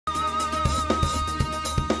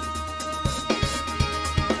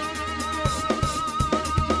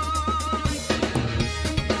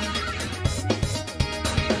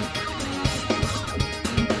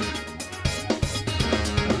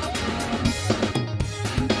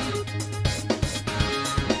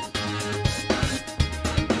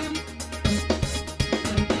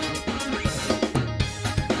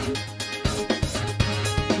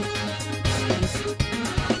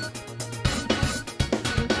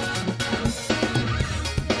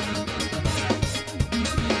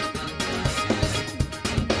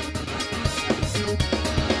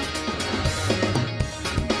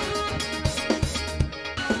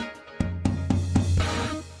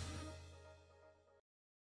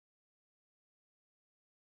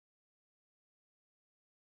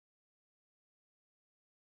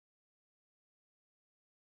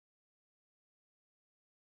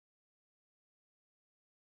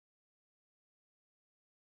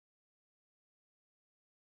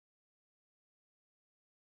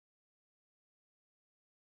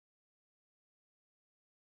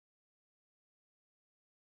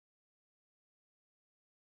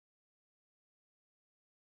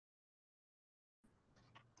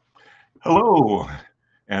Hello,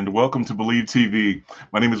 and welcome to Believe TV.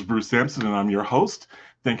 My name is Bruce Sampson, and I'm your host.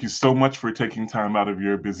 Thank you so much for taking time out of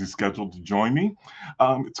your busy schedule to join me.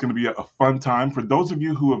 It's going to be a fun time. For those of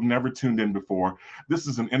you who have never tuned in before, this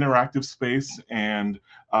is an interactive space, and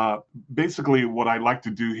uh, basically, what I like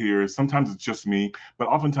to do here is sometimes it's just me, but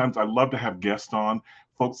oftentimes I love to have guests on,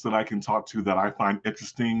 folks that I can talk to that I find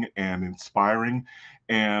interesting and inspiring.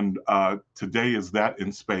 And today is that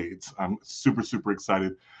in spades. I'm super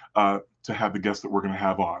excited to have the guests that we're going to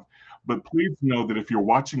have on. But please know that if you're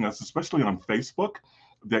watching us, especially on Facebook,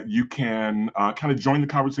 that you can kind of join the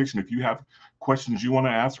conversation. If you have questions you want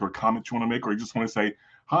to ask or comments you want to make, or you just want to say,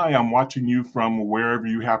 hi, I'm watching you from wherever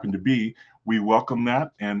you happen to be, we welcome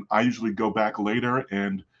that. And I usually go back later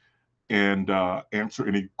and answer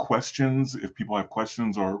any questions if people have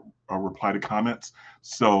questions or reply to comments.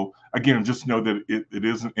 So again, just know that it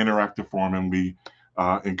is an interactive forum and we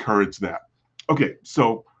encourage that. Okay,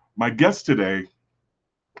 so my guest today,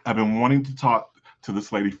 I've been wanting to talk to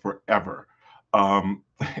this lady forever, um,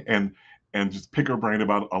 and and just pick her brain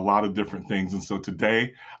about a lot of different things. And so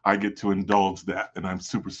today I get to indulge that, and I'm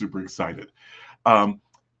super excited. Um,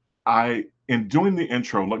 I in doing the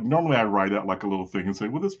intro, like normally I write out like a little thing and say,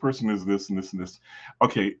 well, this person is this and this and this.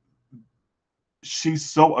 Okay, she's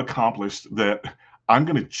so accomplished that I'm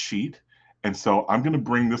going to cheat. And so I'm going to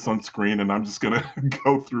bring this on screen and I'm just going to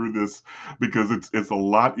go through this because it's a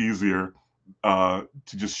lot easier to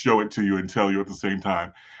just show it to you and tell you at the same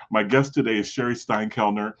time. My guest today is Cheri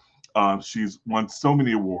Steinkellner. She's won so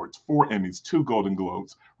many awards, 4 Emmys, 2 Golden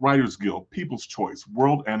Globes, Writers Guild, People's Choice,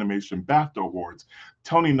 World Animation, BAFTA Awards,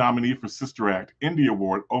 Tony nominee for Sister Act, Indie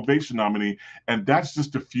Award, Ovation nominee, and that's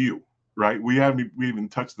just a few, right? We haven't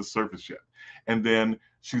touched the surface yet. And then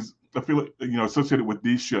she's associated with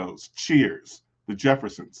these shows: Cheers, The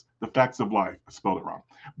Jeffersons, The Facts of Life, I spelled it wrong,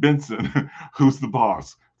 Benson, Who's the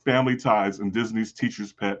Boss, Family Ties, and Disney's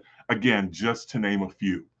Teacher's Pet. Again, just to name a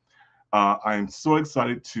few. I am so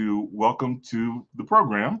excited to welcome to the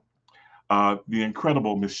program the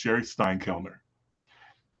incredible Miss Cheri Steinkellner.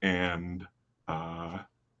 And uh,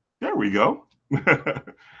 there we go.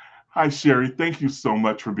 Hi, Cheri. Thank you so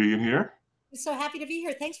much for being here. I'm so happy to be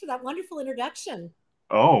here. Thanks for that wonderful introduction.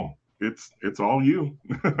 Oh, it's all you.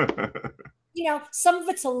 Some of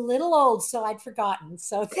it's a little old, so I'd forgotten.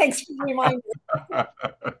 So thanks for the reminder.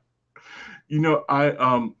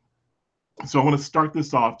 I so I want to start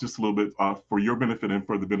this off just a little bit for your benefit and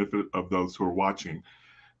for the benefit of those who are watching,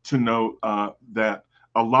 to know that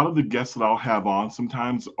a lot of the guests that I'll have on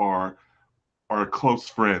sometimes are close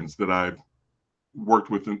friends that I've worked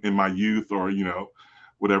with in my youth or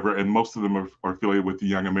whatever, and most of them are affiliated with the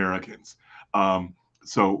Young Americans.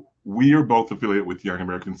 So we are both affiliated with Young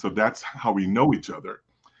Americans, so that's how we know each other.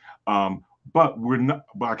 Um, but we're not.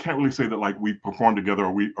 But I can't really say that like we perform together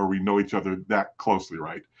or we know each other that closely,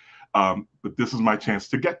 right? But this is my chance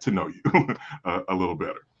to get to know you a little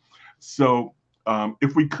better. So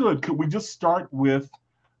if we could we just start with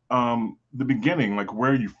the beginning, like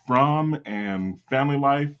where are you from and family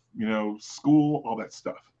life, school, all that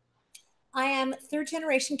stuff. I am third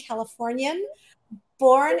generation Californian,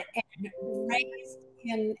 born and raised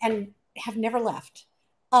in and have never left.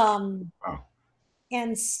 Um, Wow.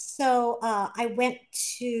 and so I went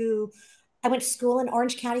to school in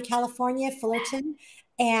Orange County, California, Fullerton,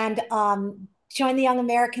 and joined the Young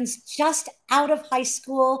Americans just out of high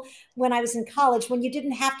school when I was in college, when you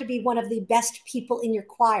didn't have to be one of the best people in your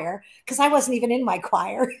choir, because I wasn't even in my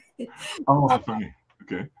choir. Oh, how funny.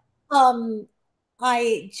 Okay. um,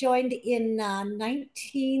 I joined in I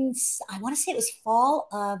want to say it was fall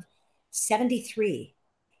of 73.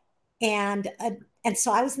 And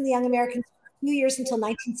so I was in the Young Americans for a few years until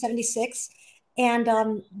 1976.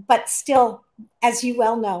 And but still, as you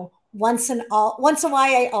well know, once a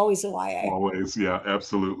YA, always a YA. Always, yeah,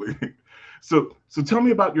 absolutely. So tell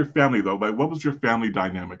me about your family though. Like, what was your family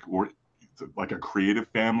dynamic? Or is it like a creative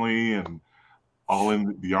family and all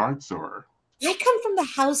in the arts, or? I come from the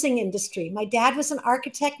housing industry. My dad was an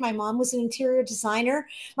architect. My mom was an interior designer.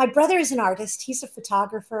 My brother is an artist. He's a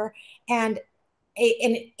photographer and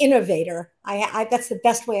an innovator. That's the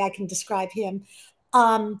best way I can describe him.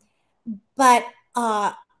 Um, but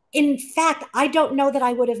in fact, I don't know that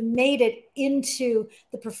I would have made it into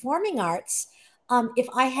the performing arts if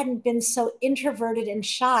I hadn't been so introverted and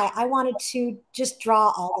shy. I wanted to just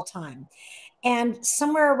draw all the time. And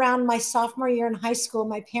somewhere around my sophomore year in high school,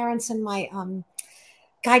 my parents and my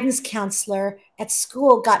guidance counselor at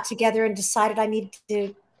school got together and decided I needed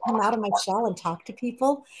to come out of my shell and talk to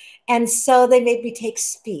people. And so they made me take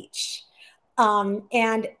speech.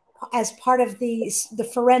 And as part of the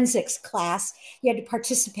forensics class, you had to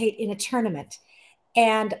participate in a tournament.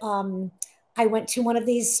 And I went to one of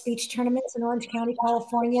these speech tournaments in Orange County,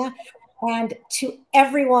 California. And to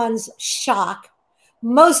everyone's shock,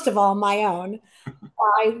 most of all my own,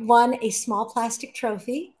 I won a small plastic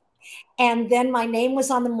trophy. And then my name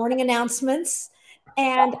was on the morning announcements.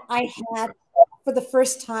 And I had, for the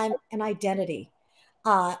first time, an identity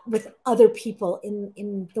with other people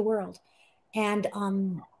in the world. And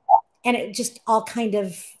it just all kind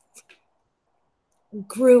of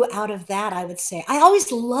grew out of that, I would say. I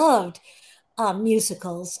always loved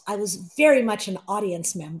musicals. I was very much an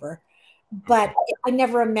audience member, but I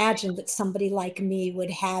never imagined that somebody like me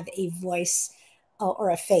would have a voice or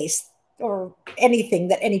a face or anything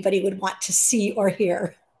that anybody would want to see or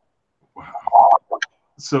hear. Wow.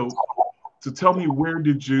 So tell me, where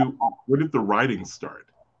did the writing start?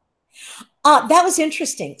 That was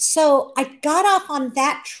interesting. So I got off on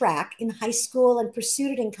that track in high school and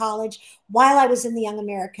pursued it in college while I was in the Young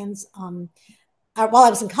Americans. While I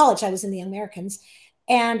was in college, I was in the Young Americans.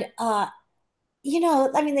 And, I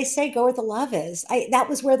mean, they say go where the love is. That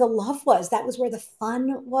was where the love was. That was where the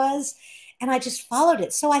fun was. And I just followed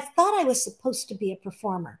it. So I thought I was supposed to be a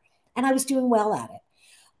performer and I was doing well at it.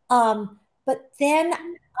 But then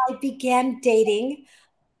I began dating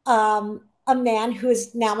a man who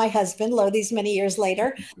is now my husband, lo, these many years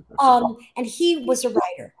later. And he was a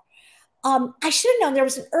writer. I should have known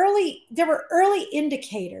there were early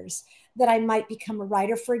indicators that I might become a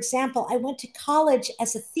writer. For example, I went to college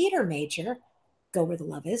as a theater major, go where the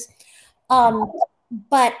love is.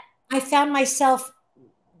 But I found myself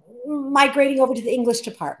migrating over to the English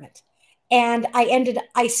department. And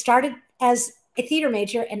I started as a theater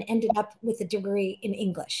major and ended up with a degree in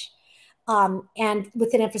English, and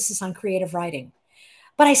with an emphasis on creative writing.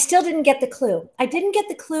 But I still didn't get the clue. I didn't get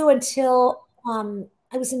the clue until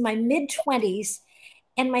I was in my mid-20s,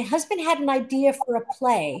 and my husband had an idea for a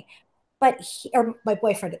play, or my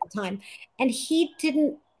boyfriend at the time, and he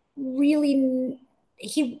didn't really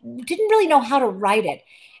know how to write it.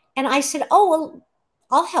 And I said, "Oh, well,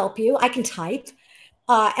 I'll help you. I can type."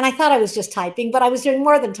 And I thought I was just typing, but I was doing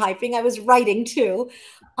more than typing. I was writing too.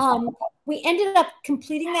 We ended up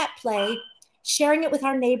completing that play, sharing it with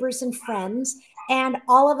our neighbors and friends, and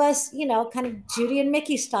all of us, kind of Judy and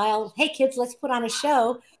Mickey style, hey kids, let's put on a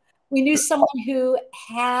show. We knew someone who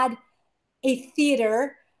had a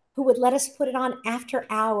theater who would let us put it on after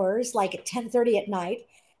hours, like at 10:30 at night.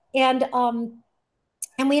 And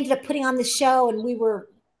we ended up putting on the show, and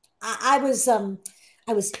I was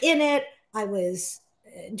in it. I was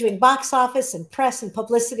doing box office and press and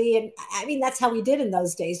publicity. And I mean, that's how we did in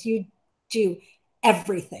those days. You do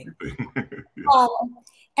everything. Yeah.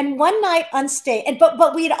 And one night on stage,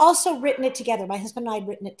 but we had also written it together. My husband and I had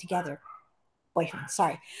written it together. Boyfriend,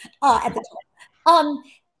 sorry, at the time.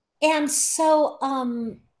 And so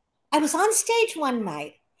I was on stage one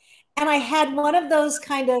night, and I had one of those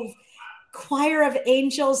kind of choir of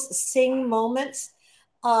angels sing moments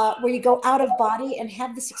where you go out of body and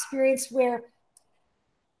have this experience where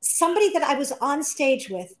somebody that I was on stage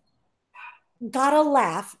with got a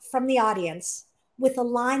laugh from the audience with a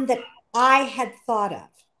line that I had thought of.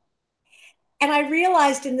 And I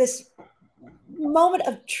realized in this moment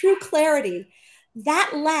of true clarity,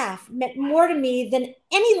 that laugh meant more to me than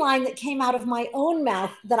any line that came out of my own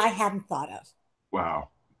mouth that I hadn't thought of. Wow.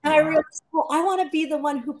 And I realized, well, I want to be the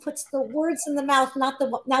one who puts the words in the mouth, not the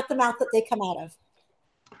mouth that they come out of.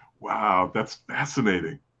 Wow, that's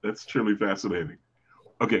fascinating. That's truly fascinating.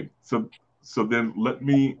 Okay, so then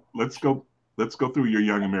let's go through your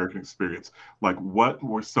Young American experience. Like, what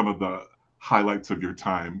were some of the highlights of your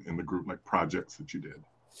time in the group, like projects that you did?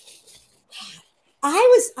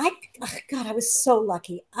 I was so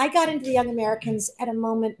lucky. I got into the Young Americans at a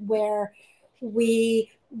moment where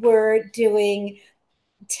we were doing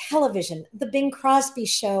television, the Bing Crosby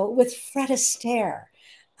show with Fred Astaire,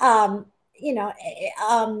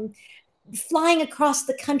 flying across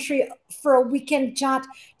the country for a weekend jaunt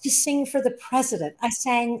to sing for the president. I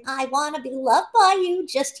sang, "I Want to Be Loved by You,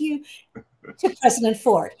 Just You," to President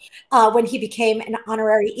Ford when he became an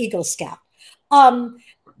honorary Eagle Scout.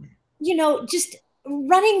 Just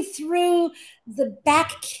running through the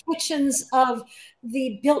back kitchens of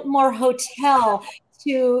the Biltmore Hotel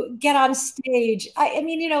to get on stage. I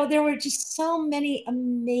mean, there were just so many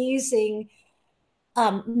amazing,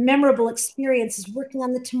 memorable experiences working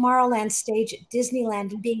on the Tomorrowland stage at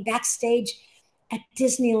Disneyland and being backstage at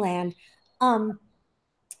Disneyland.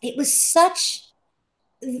 It was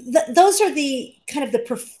those are the kind of the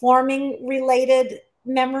performing related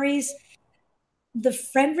memories. The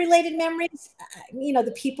friend related memories,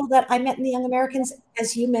 the people that I met in the Young Americans,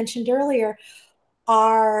 as you mentioned earlier,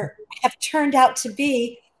 have turned out to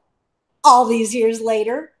be all these years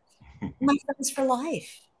later, my friends for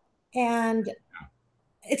life. And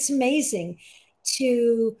it's amazing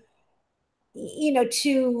to,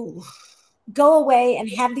 to go away and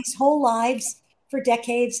have these whole lives for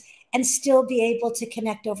decades and still be able to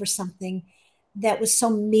connect over something that was so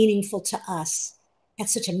meaningful to us at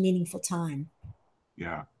such a meaningful time.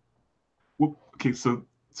 Yeah. Well, okay, so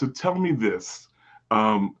tell me this.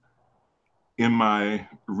 Um, in my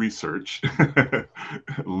research,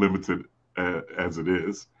 limited as it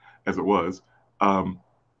is, as it was, um,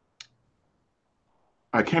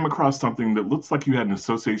 I came across something that looks like you had an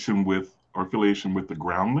association with or affiliation with the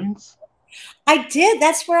Groundlings. I did.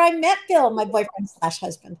 That's where I met Bill, my boyfriend slash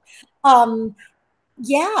husband. Um,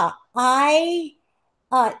 yeah, I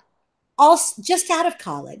also just out of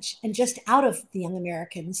college and just out of the Young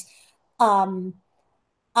Americans. Um,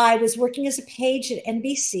 I was working as a page at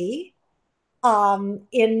NBC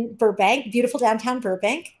in Burbank, beautiful downtown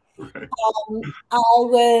Burbank. Right. I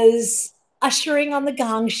was ushering on the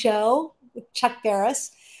Gong Show with Chuck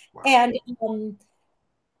Barris, Wow. and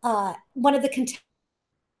one of the contestants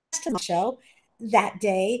on the show that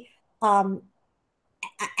day. Um,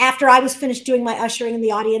 After I was finished doing my ushering and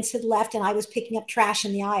the audience had left, and I was picking up trash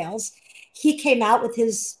in the aisles, he came out with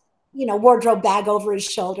his wardrobe bag over his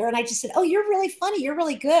shoulder, and I just said, "Oh, you're really funny. You're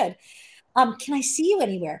really good. Can I see you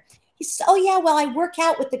anywhere?" He said, "Oh yeah, well I work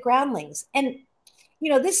out with the Groundlings." And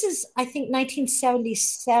this is, I think,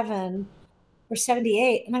 1977 or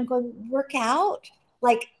 78. And I'm going, work out?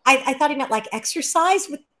 Like, I thought he meant like exercise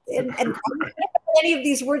with, and what any of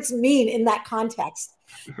these words mean in that context.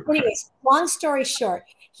 Right. Anyways, long story short,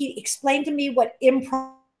 he explained to me what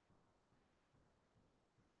improv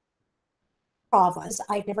was.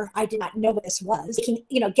 I did not know what this was.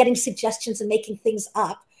 Getting suggestions and making things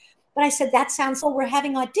up. But I said, that sounds, we're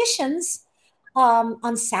having auditions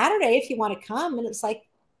on Saturday if you want to come. And it's like,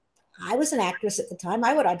 I was an actress at the time.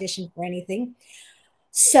 I would audition for anything.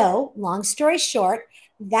 So, long story short,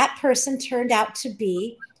 that person turned out to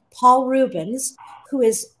be Paul Rubens, who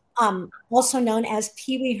is also known as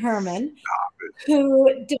Pee Wee Herman,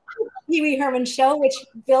 who did the Pee Wee Herman show, which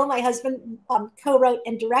Bill, my husband, co-wrote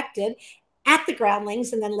and directed at the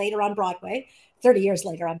Groundlings, and then later on Broadway, 30 years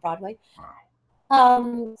later on Broadway.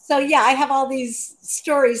 So yeah, I have all these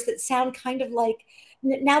stories that sound kind of like,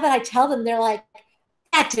 now that I tell them, they're like,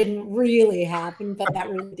 that didn't really happen, but that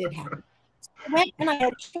really did happen. So I went and I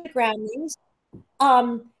had the Groundlings.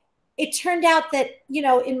 It turned out that,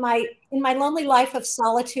 in my lonely life of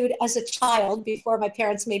solitude as a child, before my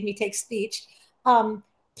parents made me take speech,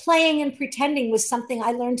 playing and pretending was something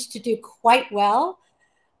I learned to do quite well.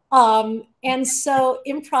 And so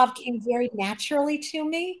improv came very naturally to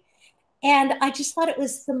me. And I just thought it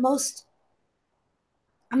was the most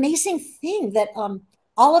amazing thing that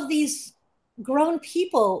all of these grown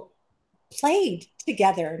people played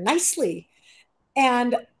together nicely.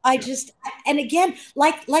 And and again,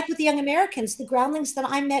 like with the Young Americans, the Groundlings that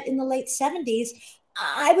I met in the late 70s,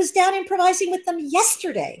 I was down improvising with them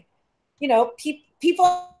yesterday.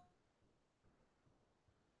 People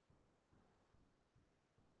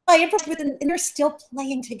I improvise with, and they're still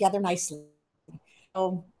playing together nicely.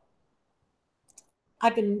 So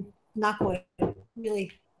I've been, not going,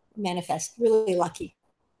 really really lucky.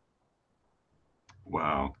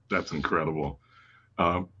 Wow, that's incredible.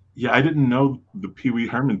 Yeah, I didn't know the Pee Wee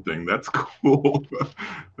Herman thing. That's cool.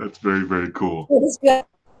 That's very, very cool. It is good.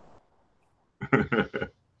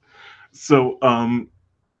 So,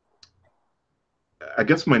 I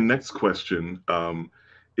guess my next question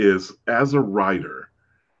is, as a writer,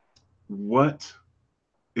 what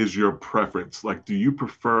is your preference? Like, do you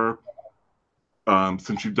prefer,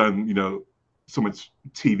 since you've done, so much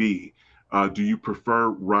TV, do you prefer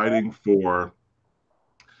writing for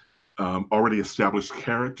already established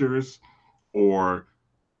characters, or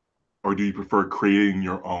do you prefer creating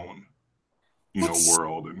your own, That's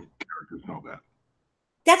world and characters and all that?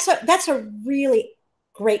 that's a really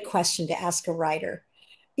great question to ask a writer,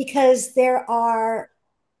 because there are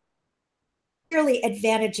clearly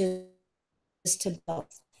advantages to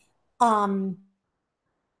both. Um,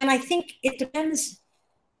 and I think it depends.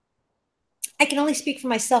 I can only speak for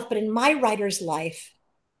myself, but in my writer's life,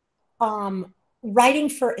 um, writing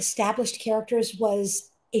for established characters was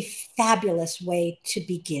a fabulous way to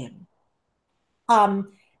begin.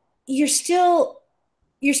 Um, you're still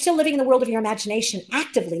living in the world of your imagination,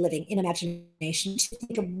 actively living in imagination, to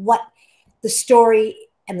think of what the story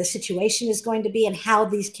and the situation is going to be and how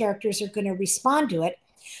these characters are going to respond to it.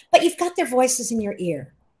 But you've got their voices in your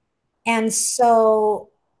ear. And so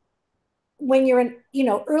when you're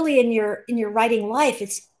early in your writing life,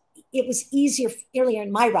 it was easier earlier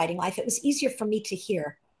in my writing life. It was easier for me to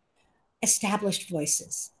hear established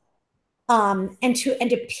voices, and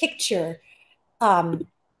to picture,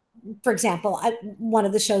 for example, one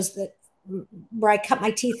of the shows where I cut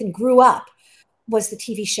my teeth and grew up was the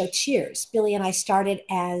TV show Cheers. Billy and I started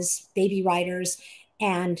as baby writers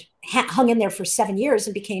and hung in there for 7 years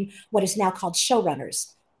and became what is now called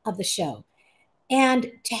showrunners of the show.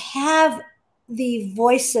 And to have the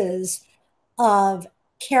voices of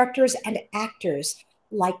characters and actors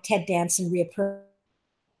like Ted Danson, Rhea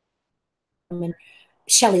Perlman,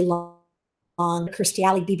 Shelley Long, Kirstie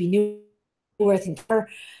Alley, BB Newirth, and her,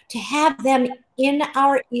 to have them in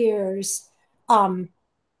our ears,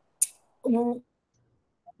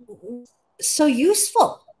 so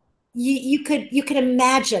useful. You could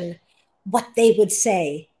imagine what they would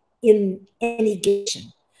say in any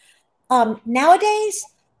game. Nowadays,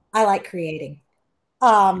 I like creating.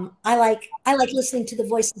 I like listening to the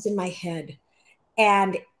voices in my head,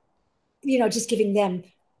 and just giving them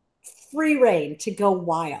free rein to go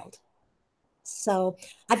wild. So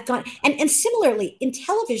I've gone, and similarly in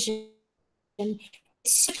television,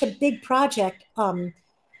 it's such a big project.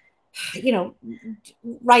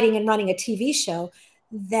 Writing and running a TV show,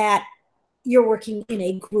 that you're working in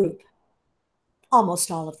a group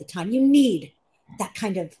almost all of the time. You need that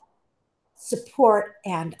kind of support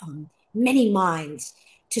and many minds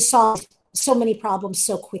to solve so many problems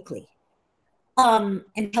so quickly, and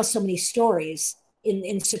tell so many stories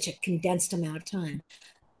in such a condensed amount of time.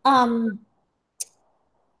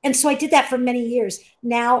 And so I did that for many years.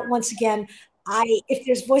 Now, once again, if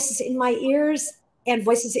there's voices in my ears and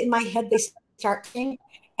voices in my head, they start singing.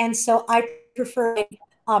 And so I prefer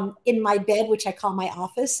in my bed, which I call my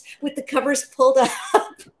office, with the covers pulled up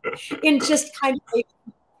in just kind of a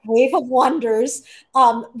wave of wonders,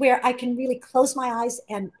 where I can really close my eyes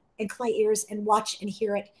and my ears and watch and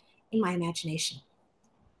hear it in my imagination,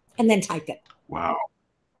 and then type it. Wow.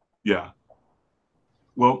 Yeah.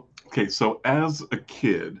 Well, okay. So as a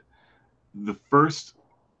kid,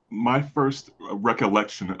 my first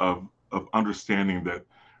recollection of understanding that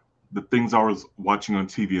the things I was watching on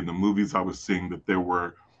TV and the movies I was seeing, that there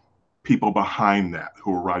were people behind that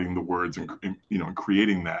who were writing the words and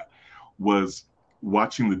creating that, was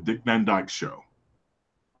watching the Dick Van Dyke Show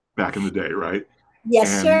back in the day, right?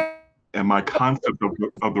 Yes, sir. And my concept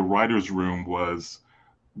of the writer's room was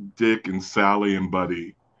Dick and Sally and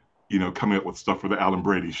Buddy, coming up with stuff for the Alan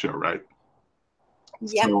Brady Show, right?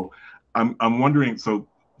 Yep. So I'm wondering, so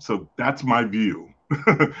that's my view.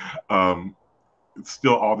 It's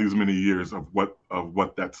still all these many years of what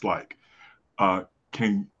that's like.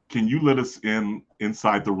 Can you let us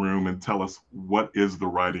inside the room and tell us what is the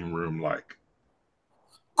writing room like?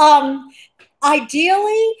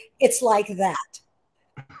 Ideally, it's like that.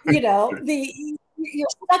 You're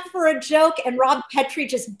stuck for a joke, and Rob Petrie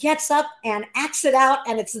just gets up and acts it out,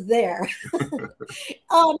 and it's there.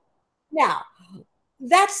 Now,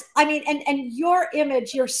 and your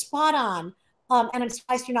image, you're spot on. And I'm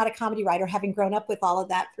surprised you're not a comedy writer, having grown up with all of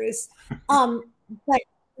that, Bruce. But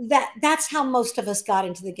that's how most of us got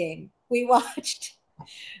into the game. We watched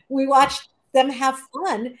them have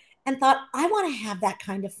fun and thought, I want to have that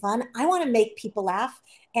kind of fun. I want to make people laugh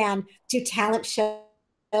and do talent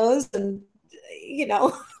shows and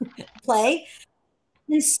play.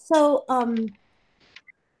 And so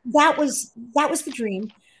that was the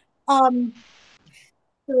dream. The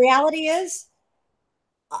reality is,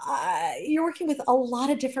 you're working with a lot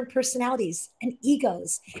of different personalities and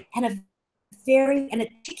egos and a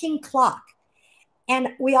ticking clock. And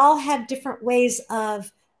we all have different ways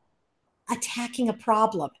of attacking a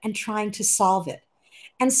problem and trying to solve it.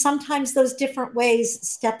 And sometimes those different ways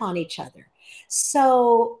step on each other.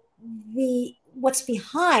 So what's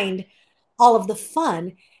behind all of the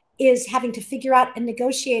fun is having to figure out and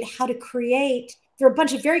negotiate how to create. There are a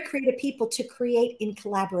bunch of very creative people to create in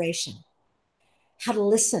collaboration, how to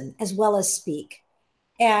listen as well as speak,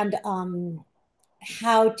 and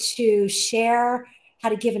how to share, how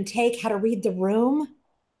to give and take, how to read the room.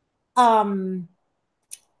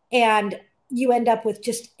 And you end up with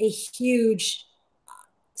just a huge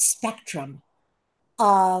spectrum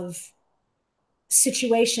of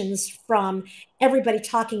situations, from everybody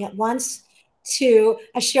talking at once to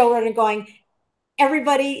a showrunner going,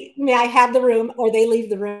 everybody, may I have the room, or they leave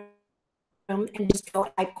the room and just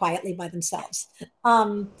go type quietly by themselves.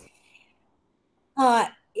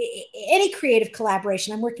 Any creative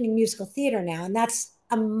collaboration. I'm working in musical theater now, and that's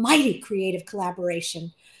a mighty creative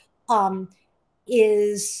collaboration.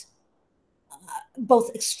 Is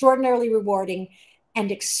both extraordinarily rewarding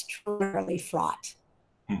and extraordinarily fraught.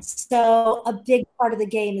 So a big part of the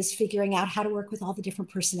game is figuring out how to work with all the different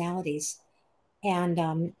personalities and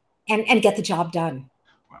get the job done.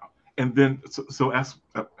 Wow. And then, so ask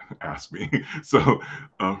me. So,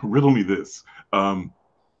 riddle me this: when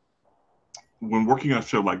working on a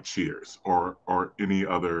show like Cheers or any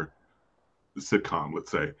other sitcom,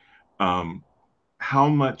 let's say, um, how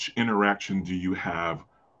much interaction do you have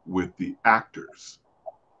with the actors,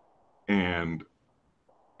 and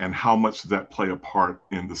how much does that play a part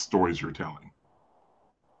in the stories you're telling?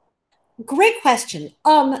 Great question.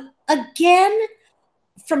 Again,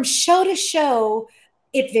 from show to show,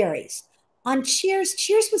 it varies. On Cheers,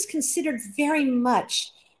 Cheers was considered very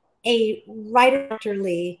much a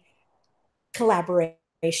writerly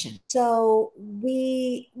collaboration. So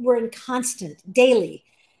we were in constant daily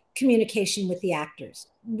communication with the actors.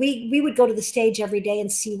 We would go to the stage every day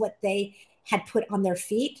and see what they had put on their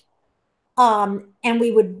feet. And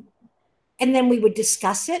we would, and then we would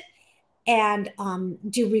discuss it and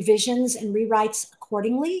do revisions and rewrites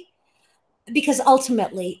accordingly. Because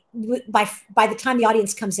ultimately, by the time the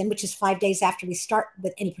audience comes in, which is 5 days after we start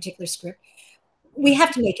with any particular script, we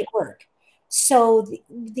have to make it work. So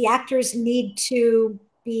the actors need to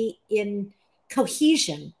be in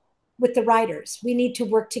cohesion with the writers. We need to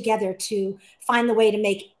work together to find the way to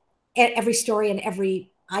make every story and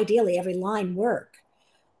ideally every line work.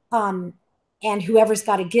 And whoever's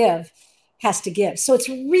got to give has to give. So it's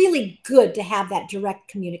really good to have that direct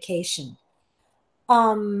communication.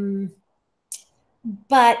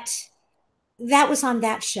 But that was on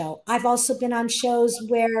that show. I've also been on shows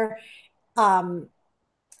where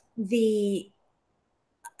the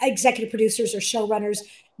executive producers or showrunners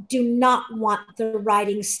do not want the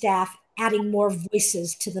writing staff adding more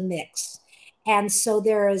voices to the mix. And so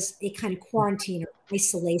there is a kind of quarantine or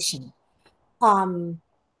isolation.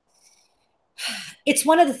 It's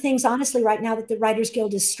one of the things, honestly, right now that the Writers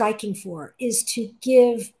Guild is striking for is to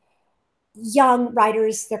give young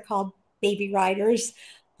writers, they're called baby writers.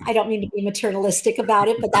 I don't mean to be maternalistic about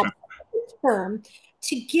it, but that's the term,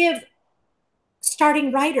 to give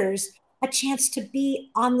starting writers a chance to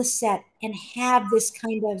be on the set and have this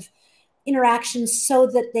kind of interaction so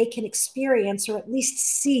that they can experience or at least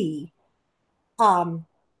see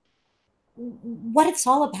what it's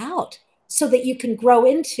all about so that you can grow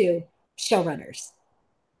into showrunners.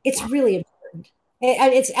 It's really important.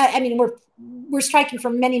 I mean, we're striking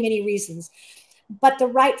for many, many reasons, but the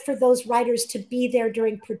right for those writers to be there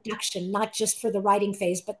during production, not just for the writing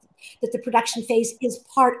phase, but that the production phase is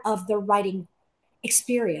part of the writing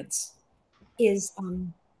experience is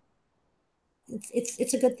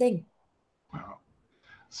it's a good thing. Wow.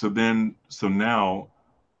 So now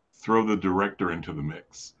throw the director into the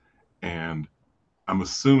mix. And I'm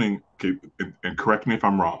assuming, okay, and correct me if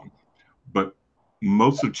I'm wrong, but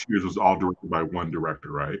most of Cheers was all directed by one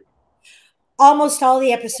director, right? Almost all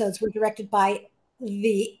the episodes were directed by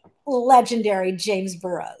the legendary James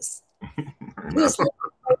Burrows, who's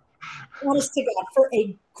honest to God for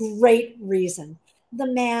a great reason. The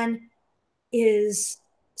man is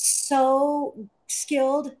so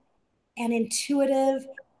skilled and intuitive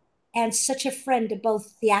and such a friend to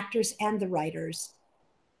both the actors and the writers.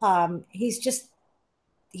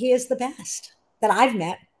 He is the best that I've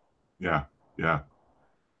met. Yeah, yeah.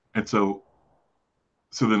 And so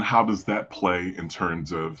then how does that play in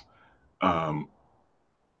terms of um,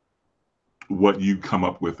 what you come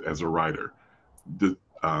up with as a writer?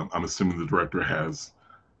 I'm assuming the director has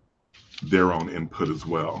their own input as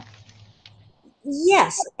well.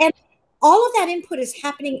 Yes, and all of that input is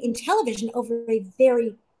happening in television over a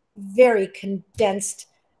very, very condensed,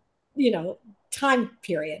 time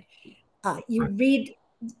period. You Right. read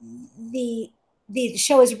the the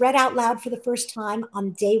show is read out loud for the first time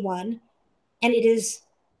on day one, and it is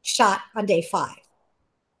shot on day five.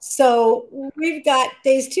 So we've got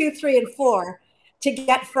days 2, 3, and 4 to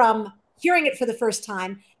get from hearing it for the first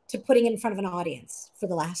time to putting it in front of an audience for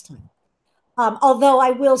the last time. Although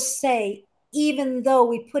I will say, even though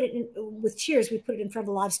we put it in with Cheers, we put it in front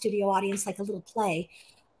of a live studio audience like a little play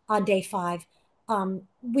on day five,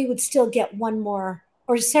 we would still get one more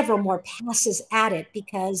or several more passes at it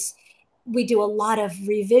because we do a lot of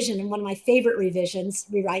revision. And one of my favorite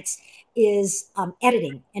rewrites, is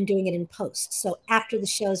editing and doing it in post. So after the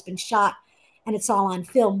show's been shot and it's all on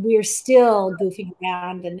film, we're still goofing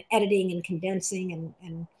around and editing and condensing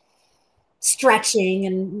and stretching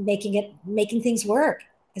and making things work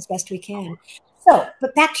as best we can. So,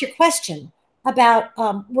 but back to your question about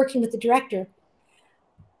working with the director.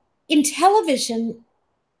 In television,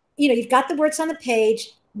 you've got the words on the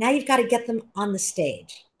page. Now you've got to get them on the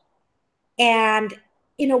stage. And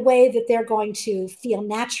in a way that they're going to feel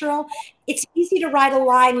natural. It's easy to write a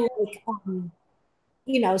line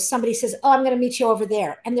like, somebody says, "Oh, I'm going to meet you over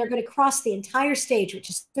there." And they're going to cross the entire stage,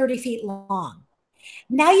 which is 30 feet long.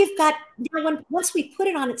 Now you've got, once we put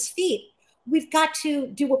it on its feet, we've got to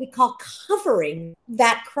do what we call covering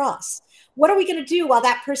that cross. What are we going to do while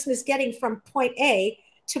that person is getting from point A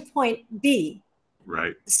to point B?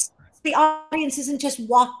 Right. The audience isn't just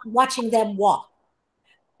watching them walk.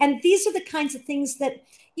 And these are the kinds of things that,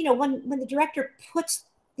 you know, when the director puts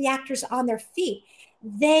the actors on their feet,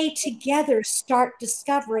 they together start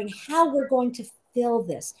discovering how we're going to fill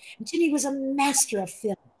this. Jimmy was a master of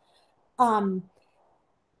film.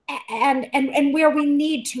 And where we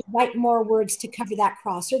need to write more words to cover that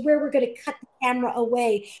cross, or where we're going to cut the camera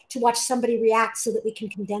away to watch somebody react so that we can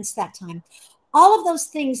condense that time. All of those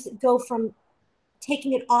things that go from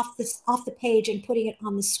taking it off the page and putting it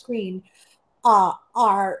on the screen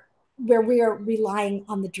are where we are relying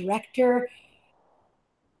on the director.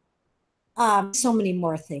 So many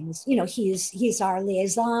more things. You know, he's our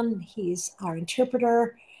liaison. He's our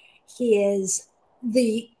interpreter. He is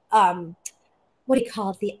the what do you call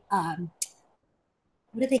it? The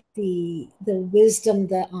what do they the wisdom,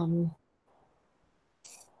 the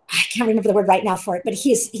I can't remember the word right now for it, but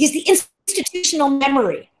he's the institutional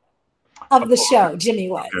memory of the show. Jimmy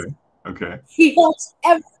was. Okay. He holds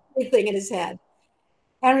everything in his head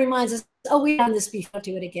and reminds us, oh, we've done this before,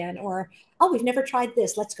 do it again, or oh, we've never tried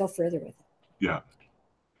this, let's go further with it. Yeah.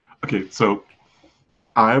 Okay, so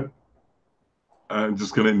I'm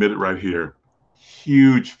just going to admit it right here.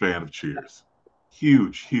 Huge fan of Cheers.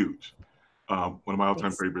 Huge. One of my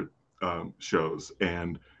all-time favorite shows.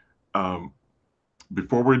 And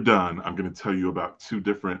before we're done, I'm going to tell you about two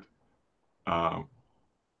different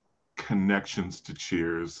connections to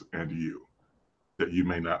Cheers and you that you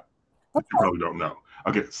may not, you probably don't know.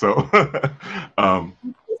 Okay, so I'm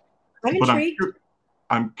intrigued.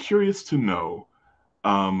 I'm curious to know.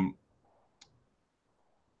 Well,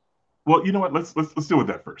 you know what? Let's deal with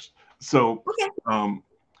that first. So,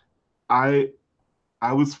 I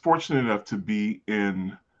was fortunate enough to be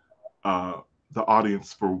in the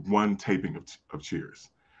audience for one taping of Cheers,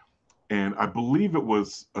 and I believe it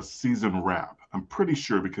was a season wrap. I'm pretty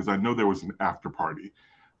sure because I know there was an after party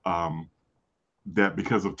that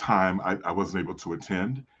because of time I wasn't able to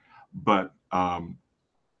attend, but.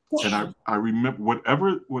 And I remember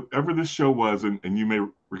whatever this show was, and you may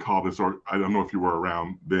recall this, or I don't know if you were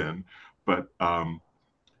around then, but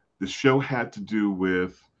the show had to do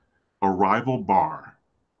with a rival bar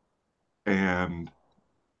and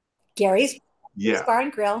Gary's Bar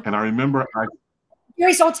and Grill. And I remember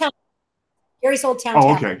Gary's Old Town.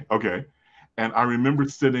 Oh, okay. And I remember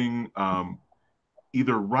sitting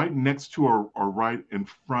either right next to or right in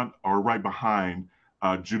front or right behind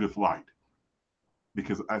Judith Light.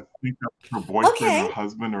 Because I think that's her boyfriend or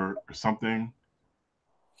husband or something.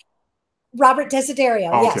 Robert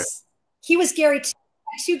Desiderio, yes. He was Gary,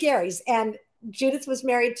 two Garys, and Judith was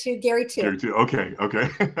married to Gary too. Gary too. Okay.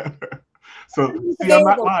 So see, I'm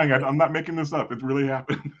not lying. I'm not making this up. It really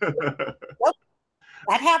happened. Yep,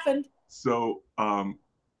 that happened. So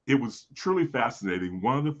it was truly fascinating.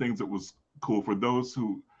 One of the things that was cool for those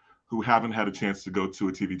who haven't had a chance to go to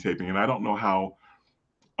a TV taping, and I don't know how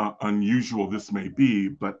unusual this may be,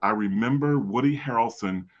 but I remember Woody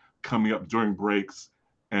Harrelson coming up during breaks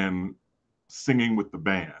and singing with the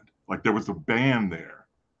band. Like there was a band there,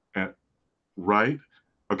 right?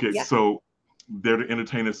 Okay, yeah. So there to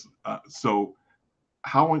entertain us. So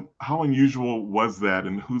how unusual was that,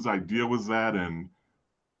 and whose idea was that? And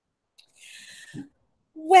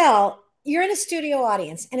well, you're in a studio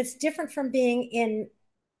audience, and it's different from being in.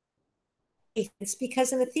 It's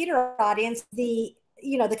because in the theater audience, the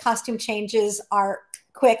costume changes are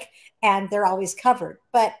quick and they're always covered.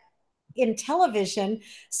 But in television,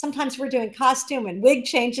 sometimes we're doing costume and wig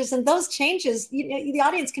changes, and those changes, the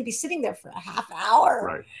audience can be sitting there for a half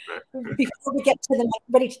hour before we get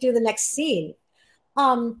ready to do the next scene.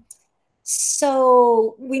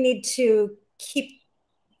 So we need to keep,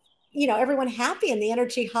 everyone happy and the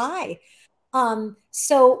energy high.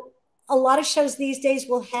 So a lot of shows these days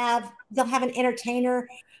they'll have an entertainer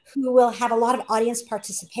who will have a lot of audience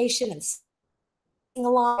participation and sing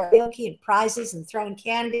along, karaoke and prizes and throwing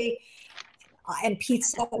candy and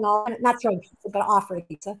pizza and all. Not throwing pizza, but offering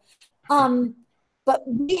pizza. But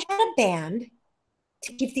we had a band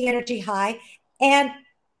to keep the energy high, and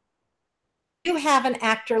you have an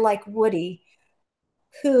actor like Woody,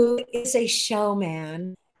 who is a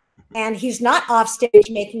showman, and he's not off stage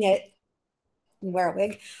making it wear a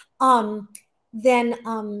wig.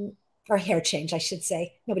 Or hair change, I should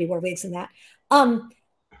say. Nobody wore wigs in that.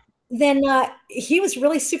 Then he was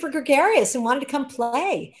really super gregarious and wanted to come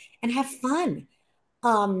play and have fun.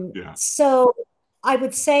 So I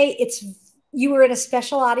would say you were in a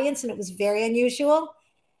special audience and it was very unusual.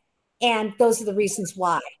 And those are the reasons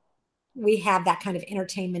why we have that kind of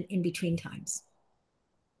entertainment in between times.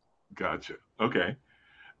 Gotcha. Okay.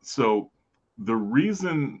 So the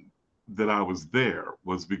reason that I was there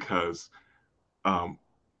was because um,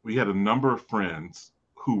 we had a number of friends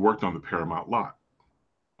who worked on the Paramount lot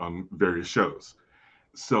on various shows.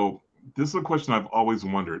 So this is a question I've always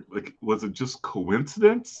wondered. Like, was it just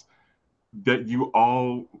coincidence that you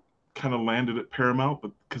all kind of landed at Paramount?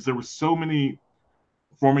 Because there were so many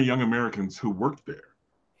former young Americans who worked there.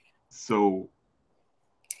 So,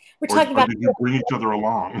 We're talking or about did you bring each other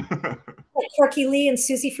along? Corky Lee and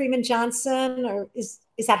Susie Freeman Johnson, or is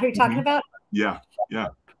that who you're talking Mhm. about? Yeah, yeah.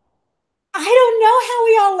 I don't know how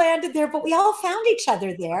we all landed there, but we all found each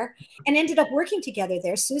other there and ended up working together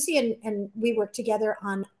there. Susie and we worked together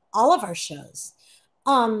on all of our shows.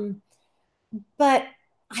 Um, but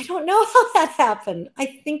I don't know how that happened. I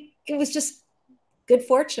think it was just good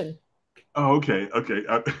fortune. Oh, okay, okay.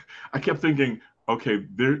 I kept thinking, okay,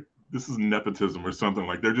 this is nepotism or something.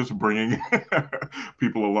 Like they're just bringing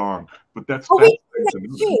people along. But that's Oh, we do fascinating that to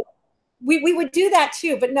know that. too. We would do that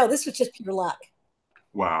too, but no, this was just pure luck.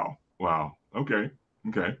 Wow, wow. Okay,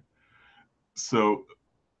 okay. So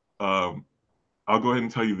um, I'll go ahead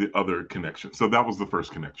and tell you the other connection. So that was the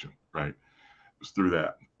first connection, right? It was through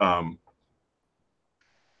that.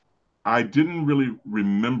 I didn't really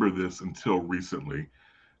remember this until recently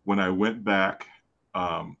when I went back.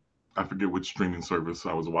 Um, I forget which streaming service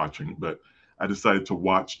I was watching, but I decided to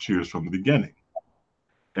watch Cheers from the beginning.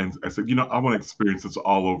 And I said, I want to experience this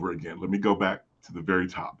all over again. Let me go back to the very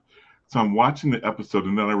top. So I'm watching the episode,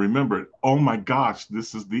 and then I remembered, oh my gosh,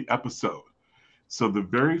 this is the episode. So the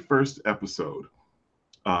very first episode,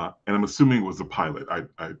 and I'm assuming it was a pilot.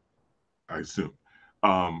 I assume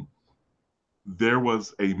um, there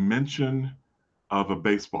was a mention of a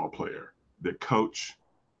baseball player that Coach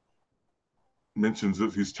mentions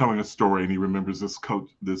that he's telling a story, and he remembers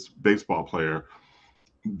this baseball player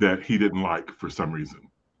that he didn't like for some reason.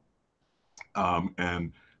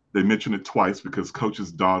 And they mention it twice because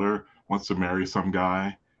Coach's daughter wants to marry some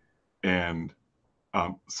guy, and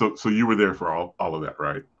so you were there for all of that,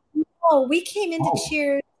 right? Oh, we came into Oh,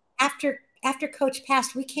 Cheers after Coach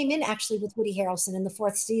passed. We came in actually with Woody Harrelson in the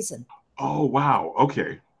fourth season. oh, wow.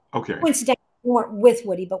 Okay, okay, Coincidentally, we weren't with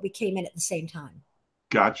Woody, but we came in at the same time.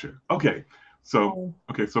 gotcha. So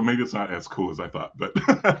Um, so maybe it's not as cool as I thought, but it's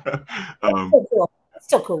um, still cool. It's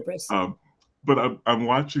still cool, Bruce. um, but I'm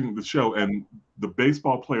watching the show, and the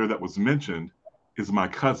baseball player that was mentioned is my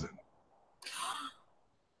cousin.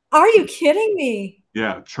 Are you kidding me?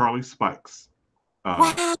 Yeah, Charlie Spikes.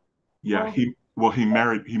 Uh, Wow. yeah, he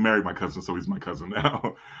married my cousin, so he's my cousin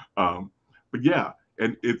now. um, but yeah,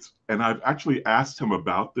 and I've actually asked him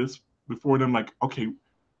about this before, and I'm like, okay,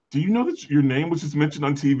 do you know that your name was just mentioned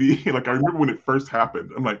on TV? Like I remember when it first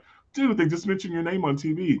happened. I'm like, dude, they just mentioned your name on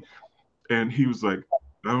TV, and he was like,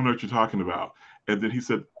 I don't know what you're talking about. And then he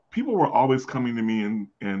said people were always coming to me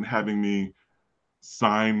and having me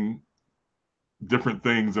sign different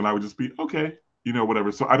things, and I would just be okay,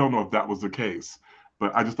 whatever. So I don't know if that was the case,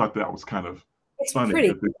 but I just thought that was kind of It's funny pretty.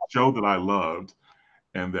 that the show that I loved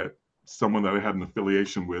and that someone that I had an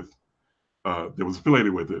affiliation with, that was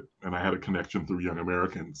affiliated with it, and I had a connection through Young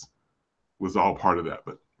Americans, was all part of that.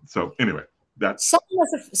 But so anyway, that's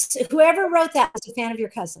Whoever wrote that was a fan of your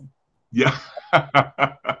cousin. yeah,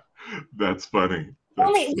 that's funny. We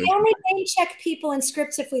only name check people in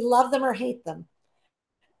scripts if we love them or hate them.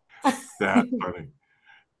 That's funny.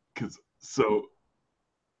 Because so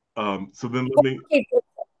then let me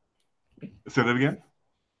say that again.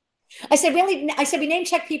 I said we name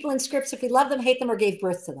check people in scripts if we love them, hate them, or gave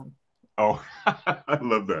birth to them. Oh, I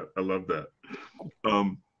love that. I love that.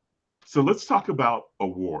 Um, so let's talk about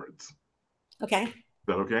awards. Okay. Is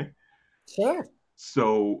that okay? Sure.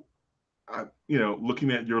 So,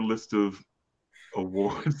 looking at your list of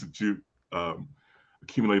awards that you um,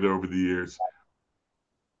 accumulated over the years,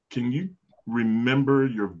 can you remember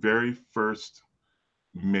your very first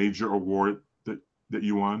major award that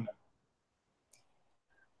you won?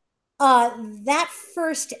 That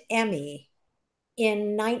first Emmy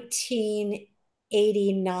in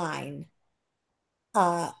 1989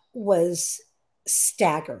 was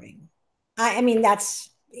staggering. I mean,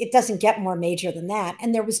 it doesn't get more major than that.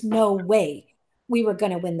 And there was no way we were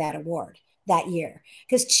going to win that award that year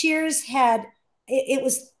because Cheers it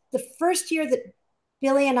was the first year that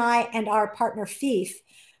Billy and I and our partner Fief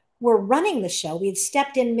were running the show. We had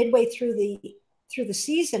stepped in midway through the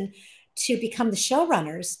season to become the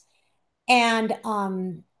showrunners. And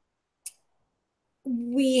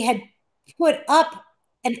we had put up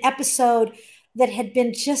an episode that had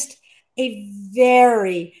been just a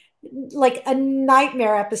very like a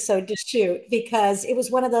nightmare episode to shoot because it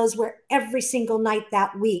was one of those where every single night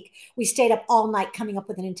that week we stayed up all night coming up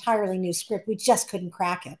with an entirely new script. We just couldn't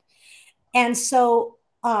crack it. And so,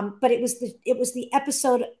 but it was the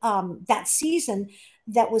episode that season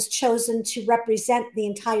that was chosen to represent the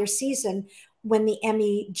entire season when the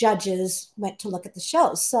Emmy judges went to look at the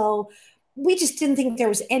show. So we just didn't think there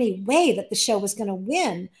was any way that the show was going to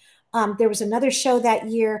win. There was another show that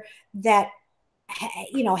year that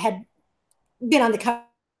had been on the cover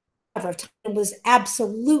of Time and was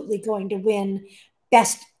absolutely going to win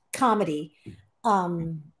Best Comedy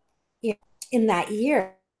in that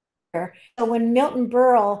year. So when Milton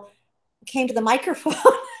Berle came to the microphone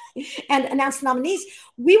and announced the nominees,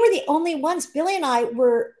 we were the only ones. Billy and I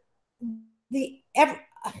were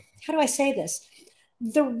how do I say this?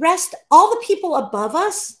 The rest, all the people above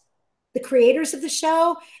us, the creators of the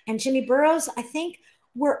show, and Jimmy Burrows, I think,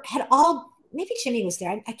 had all, maybe Jimmy was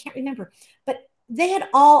there, I can't remember, but they had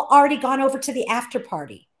all already gone over to the after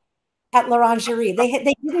party at L'Orangerie. They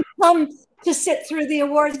didn't come to sit through the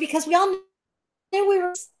awards because we all knew we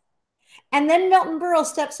were. And then Milton Berle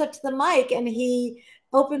steps up to the mic and he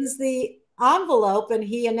opens the envelope and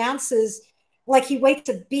he announces, like he waits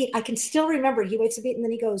a beat. I can still remember it. He waits a beat and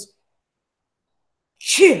then he goes,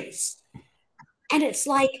 "Cheers." And it's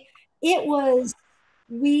like,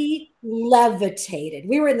 we levitated.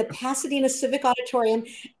 We were in the Pasadena Civic Auditorium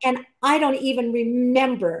and I don't even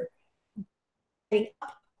remember getting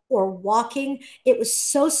up or walking. It was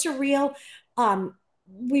so surreal.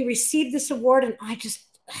 We received this award and I just,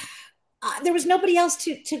 there was nobody else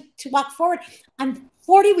to walk forward. I'm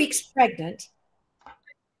 40 weeks pregnant.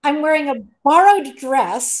 I'm wearing a borrowed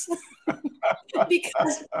dress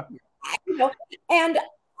because, and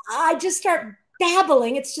I just start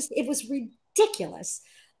babbling. It was ridiculous.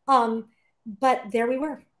 But there we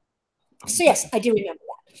were. So yes, I do remember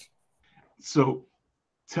that. So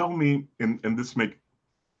tell me, and this may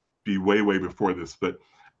be way, way before this, but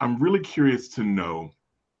I'm really curious to know,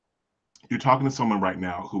 you're talking to someone right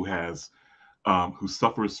now who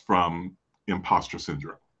suffers from imposter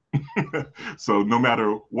syndrome. So no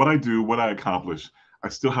matter what I do, what I accomplish, I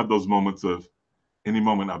still have those moments of, any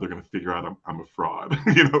moment now they're going to figure out I'm a fraud,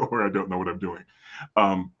 or I don't know what I'm doing.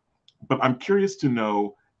 But I'm curious to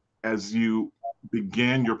know, as you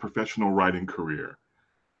began your professional writing career,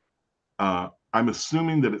 I'm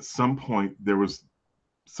assuming that at some point there was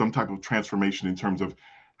some type of transformation in terms of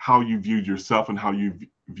how you viewed yourself and how you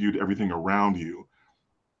viewed everything around you,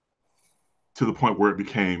 to the point where it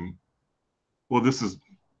became, well, this is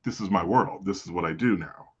my world. This is what I do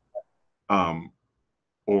now.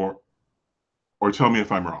 Or tell me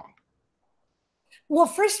if I'm wrong. Well,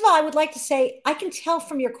 first of all, I would like to say, I can tell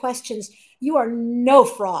from your questions, you are no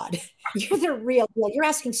fraud. You're the real deal. You're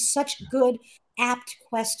asking such good, apt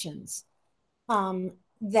questions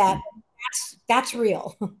that's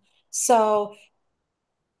real. So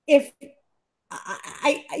if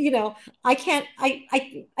I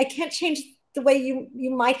can't change the way you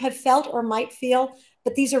might have felt or might feel,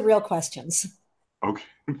 but these are real questions. Okay,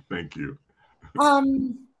 thank you.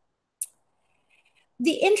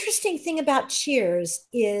 The interesting thing about Cheers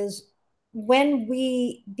is when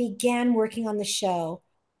we began working on the show,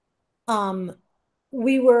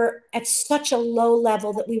 we were at such a low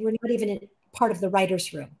level that we were not even in part of the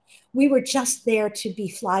writer's room. We were just there to be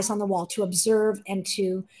flies on the wall, to observe and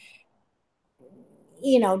to,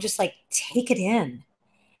 just like take it in.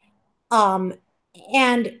 And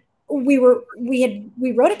we wrote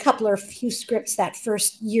a few scripts that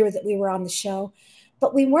first year that we were on the show,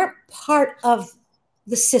 but we weren't part of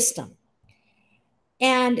the system.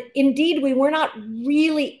 And indeed, we were not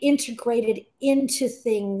really integrated into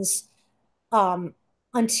things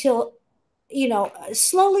until,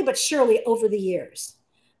 slowly but surely over the years.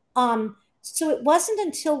 So it wasn't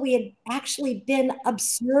until we had actually been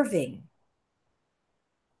observing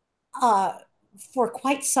for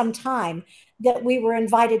quite some time that we were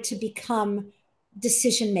invited to become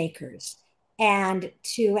decision makers and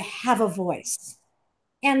to have a voice.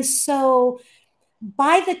 And so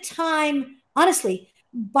by the time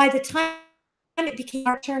it became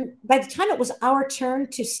our turn, by the time it was our turn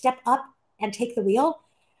to step up and take the wheel,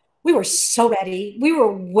 we were so ready. We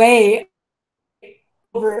were way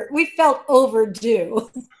over, we felt overdue.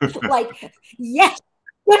 Like, yes,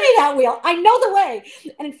 give me that wheel. I know the way.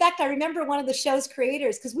 And in fact, I remember one of the show's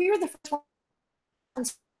creators, because we were the first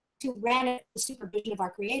ones who ran it, the supervision of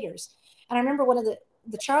our creators. And I remember one of the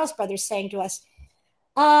Charles brothers saying to us,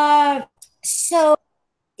 so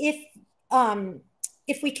if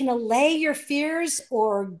we can allay your fears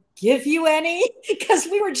or give you any, because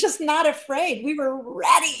we were just not afraid. We were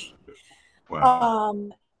ready. Wow.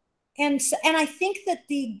 And I think that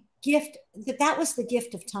that was the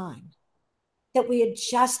gift of time, that we had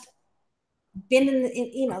just been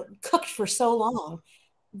cooked for so long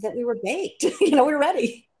that we were baked. We were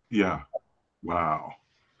ready. Yeah. Wow.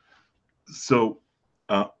 So,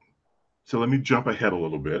 uh, so let me jump ahead a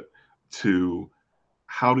little bit to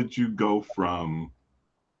how did you go from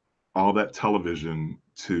all that television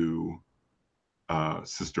to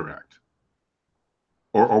Sister Act,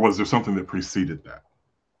 or was there something that preceded that?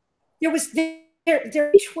 There was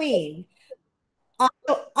there between.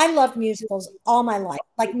 So I loved musicals all my life.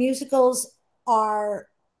 Like musicals are,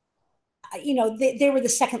 they were the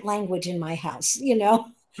second language in my house.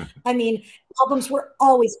 I mean, albums were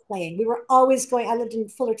always playing. We were always going. I lived in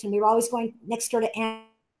Fullerton. We were always going next door to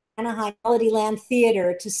Anaheim Melodyland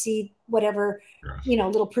Theater to see whatever, Yes.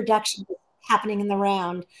 little production happening in the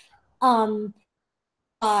round. Um,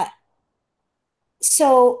 uh,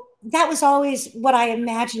 so that was always what I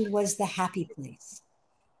imagined was the happy place,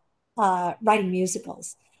 writing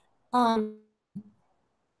musicals. Um,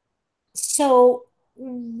 so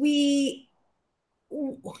we,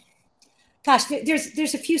 gosh,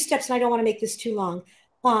 there's a few steps, and I don't want to make this too long.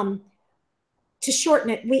 To shorten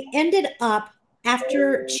it, we ended up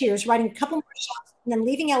after Cheers writing a couple more shots and then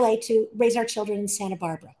leaving LA to raise our children in Santa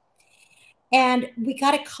Barbara. And we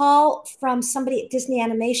got a call from somebody at Disney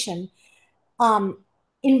Animation,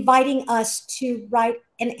 inviting us to write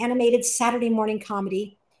an animated Saturday morning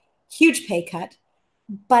comedy, huge pay cut,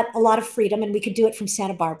 but a lot of freedom, and we could do it from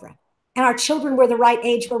Santa Barbara. And our children were the right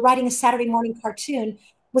age where writing a Saturday morning cartoon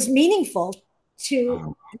was meaningful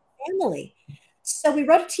to the family. So we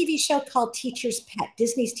wrote a TV show called Teacher's Pet,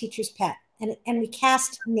 Disney's Teacher's Pet, and we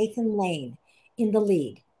cast Nathan Lane in the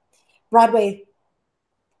lead. Broadway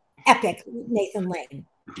epic Nathan Lane.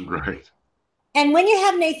 Right. And when you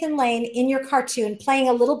have Nathan Lane in your cartoon playing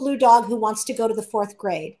a little blue dog who wants to go to the 4th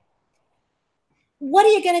grade, what are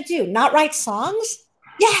you going to do? Not write songs?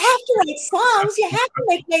 You have to write songs. You have to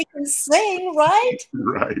make Nathan sing, right?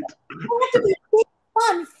 Right. You have to be big,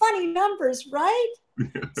 fun, funny numbers, right?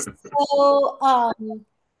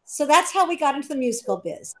 So that's how we got into the musical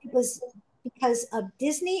biz. It was because of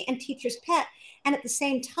Disney and Teacher's Pet. And at the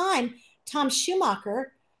same time, Tom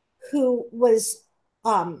Schumacher, who was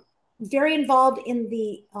very involved in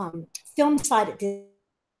the film side at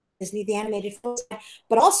Disney, the animated film side,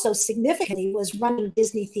 but also significantly was running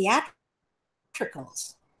Disney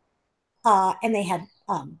theatricals. And they had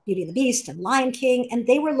Beauty and the Beast and Lion King, and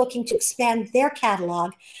they were looking to expand their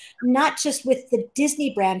catalog, not just with the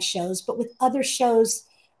Disney brand shows, but with other shows,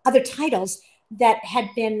 other titles that had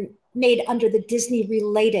been made under the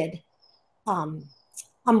Disney-related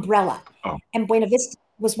umbrella. Oh. And Buena Vista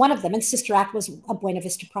was one of them, and Sister Act was a Buena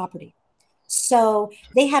Vista property. So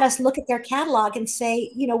they had us look at their catalog and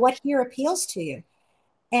say, what here appeals to you?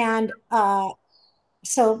 And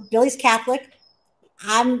so Billy's Catholic.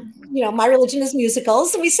 My religion is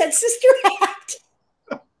musicals. And we said Sister Act.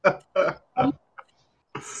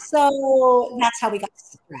 So that's how we got to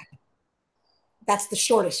Sister Act. That's the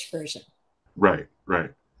shortest version. Right.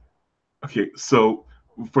 Okay, so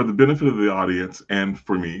for the benefit of the audience and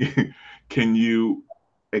for me, can you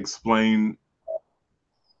explain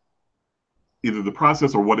either the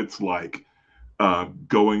process or what it's like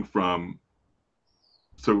going from,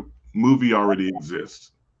 so movie already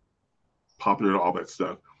exists, popular, all that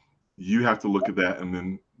stuff. You have to look at that and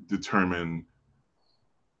then determine,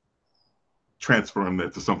 transform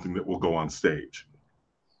that to something that will go on stage,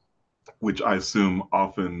 which I assume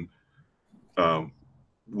often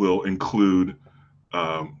will include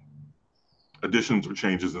additions or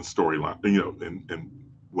changes in storyline, and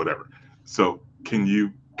whatever. So can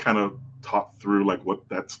you kind of talk through like what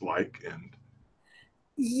that's like and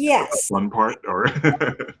yes, the fun part, or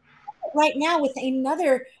right now with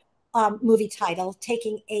another movie title,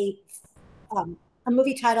 taking a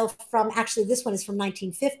movie title from, actually this one is from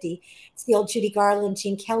 1950. It's the old Judy Garland,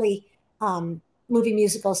 Gene Kelly movie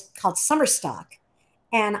musical called Summer Stock.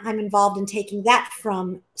 And I'm involved in taking that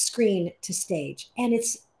from screen to stage. And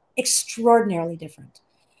it's extraordinarily different.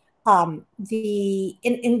 In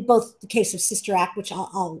both the case of Sister Act, which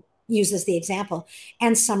I'll use as the example,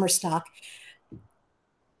 and Summer Stock,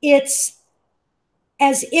 it's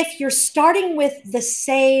as if you're starting with the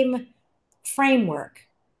same framework,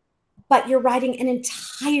 but you're writing an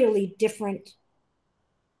entirely different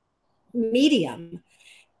medium,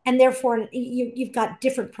 and therefore you've got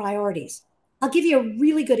different priorities. I'll give you a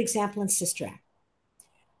really good example in Sister Act.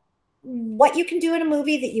 What you can do in a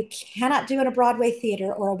movie that you cannot do in a Broadway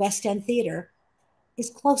theater or a West End theater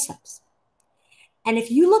is close-ups. And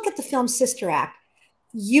if you look at the film Sister Act,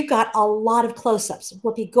 you got a lot of close-ups.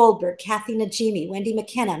 Whoopi Goldberg, Kathy Najimy, Wendy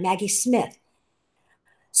McKenna, Maggie Smith.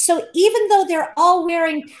 So even though they're all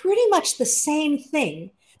wearing pretty much the same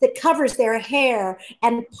thing that covers their hair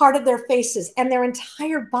and part of their faces and their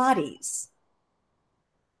entire bodies,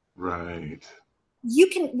 Right.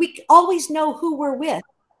 we always know who we're with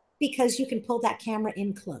because you can pull that camera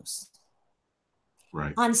in close.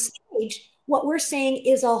 Right. On stage, what we're seeing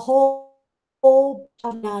is a whole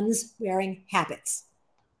of nuns wearing habits.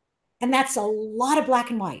 And that's a lot of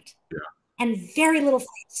black and white. Yeah. And very little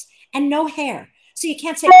face and no hair. So you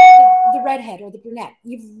can't say the redhead or the brunette.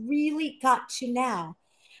 You've really got to now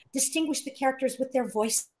distinguish the characters with their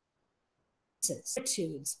voices,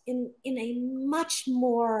 attitudes in a much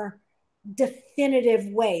more definitive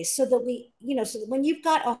way, so that so that when you've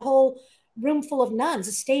got a whole room full of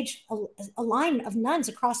nuns, a line of nuns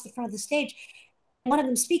across the front of the stage, one of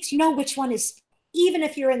them speaks, you know which one is, even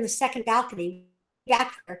if you're in the second balcony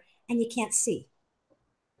back there and you can't see.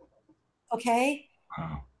 Okay?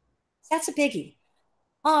 Wow. That's a biggie.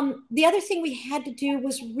 The other thing we had to do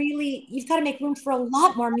was really, you've got to make room for a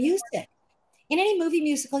lot more music. In any movie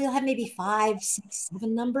musical, you'll have maybe 5, 6,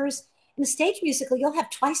 7 numbers. In a stage musical, you'll have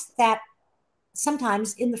twice that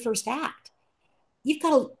sometimes in the first act. You've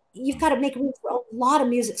got to make room for a lot of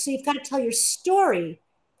music. So you've got to tell your story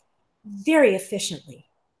very efficiently.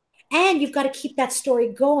 And you've got to keep that story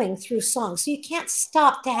going through songs. So you can't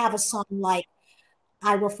stop to have a song like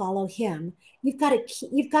I Will Follow Him. You've got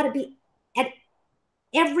to be at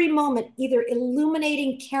every moment either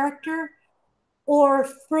illuminating character or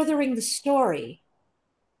furthering the story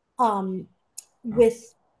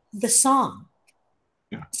with the song.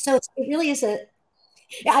 Yeah. So it really is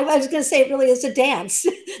I was going to say it really is a dance.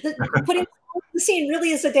 Putting the scene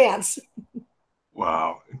really is a dance.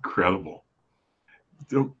 Wow, incredible.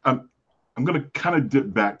 I'm going to kind of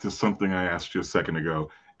dip back to something I asked you a second ago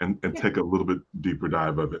and take a little bit deeper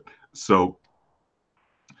dive of it. So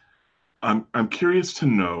I'm curious to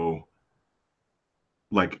know,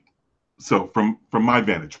 like, so from my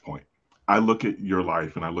vantage point, I look at your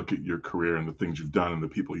life and I look at your career and the things you've done and the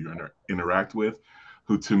people you interact with,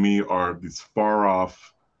 who to me are these far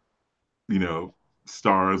off,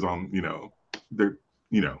 stars on, they're,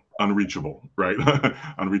 unreachable, right?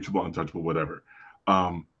 Unreachable, untouchable, whatever.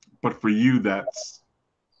 But for you, that's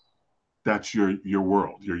your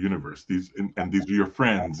world, your universe. And these are your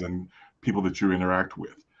friends and people that you interact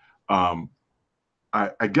with.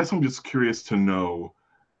 I guess I'm just curious to know,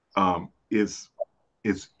 is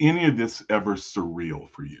any of this ever surreal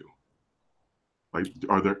for you? Like,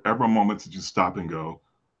 are there ever moments that you stop and go,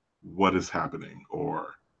 what is happening?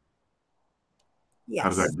 Or yes. How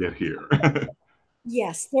does that get here?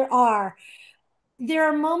 Yes, there are. There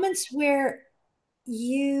are moments where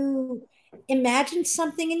you imagined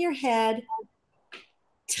something in your head,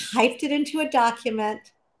 typed it into a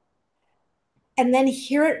document, and then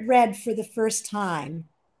hear it read for the first time.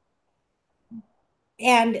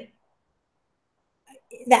 And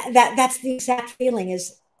that's the exact feeling,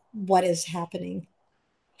 is what is happening?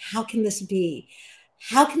 How can this be?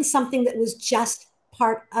 How can something that was just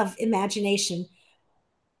part of imagination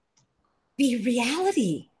be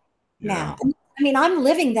reality now? I mean, I'm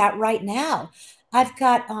living that right now. I've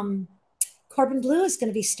got Corbin Bleu is going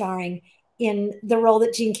to be starring in the role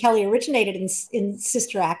that Gene Kelly originated in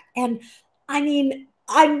Sister Act. And I mean,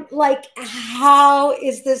 I'm like, how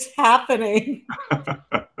is this happening?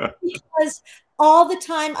 Because all the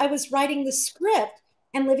time I was writing the script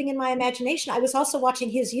and living in my imagination, I was also watching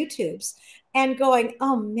his YouTubes and going,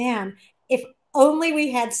 oh man, if only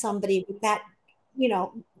we had somebody with that,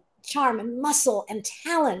 charm and muscle and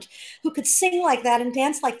talent who could sing like that and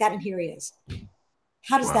dance like that. And here he is.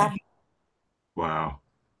 How does that happen? Wow.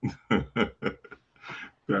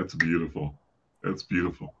 That's beautiful. That's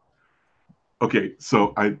beautiful. Okay,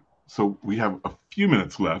 so we have a few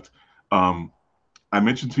minutes left. I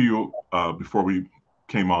mentioned to you before we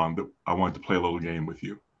came on that I wanted to play a little game with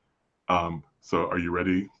you. So are you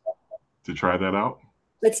ready to try that out?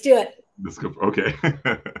 Let's do it. Let's go. Okay.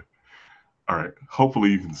 All right.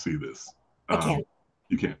 Hopefully you can see this. I can.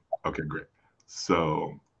 You can. Okay, great.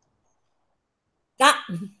 So.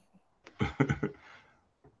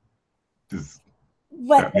 Does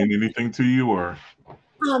that mean anything to you, or?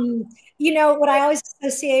 What I always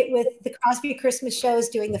associate with the Crosby Christmas show is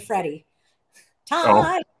doing the Freddie.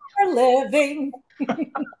 Time for living.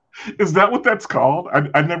 Is that what that's called?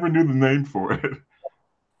 I never knew the name for it.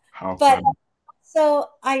 How funny. So,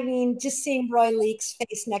 I mean, just seeing Roy Leake's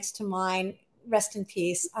face next to mine, rest in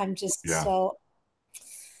peace. I'm just so,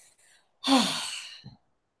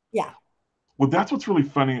 yeah. Well, that's what's really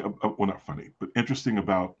funny. Well, not funny, but interesting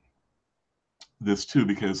about this too,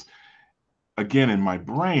 because again, in my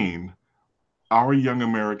brain, our young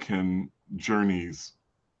American journeys,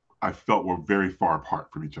 I felt, were very far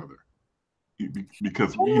apart from each other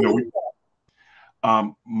because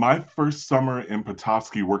my first summer in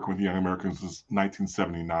Petoskey working with Young Americans was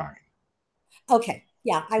 1979. Okay.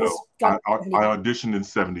 Yeah, I was So I auditioned in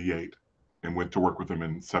 78 and went to work with them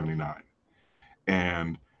in 79.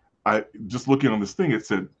 And I just looking on this thing, it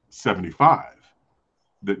said 75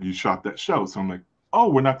 that you shot that show. So I'm like, oh,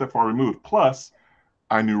 we're not that far removed. Plus,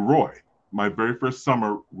 I knew Roy. My very first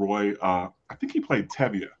summer, Roy, I think he played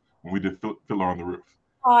Tevye when we did Fiddler on the Roof.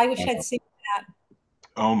 Oh, I wish I'd seen that.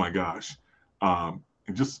 Oh my gosh.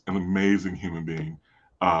 Just an amazing human being.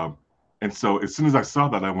 Um, and so as soon as I saw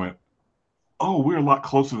that, I went, oh, we're a lot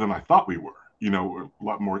closer than I thought we were. We're a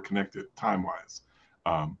lot more connected time wise.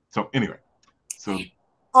 So anyway, so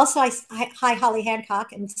also, hi Holly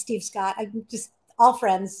Hancock and Steve Scott. I'm just all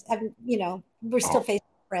friends. And we're still Facebook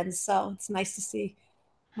friends, so it's nice to see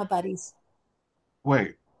my buddies.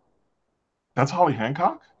 Wait, that's Holly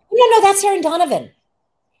Hancock? No, that's Aaron Donovan.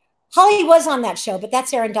 Holly was on that show, but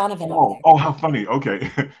that's Aaron Donovan over there. Oh, how funny.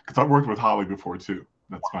 Okay, because I've worked with Holly before too.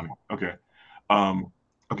 That's funny. Okay,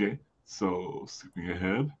 okay. So skipping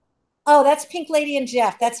ahead. Oh, that's Pink Lady and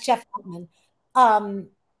Jeff. That's Jeff Altman. Oh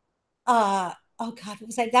God, what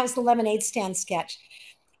was that? That was the lemonade stand sketch.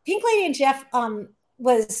 Pink Lady and Jeff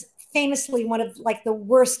was famously one of like the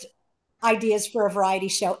worst ideas for a variety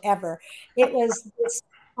show ever. It was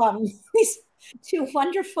these two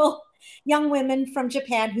wonderful young women from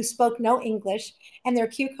Japan who spoke no English, and their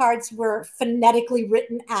cue cards were phonetically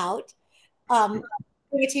written out. A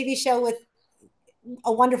TV show with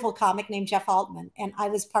a wonderful comic named Jeff Altman, and I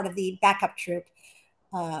was part of the backup troupe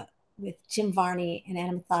with Jim Varney and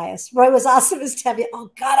Anna Mathias. Roy was awesome as Tevye.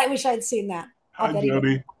 Oh God, I wish I'd seen that. Hi,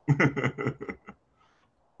 Jody.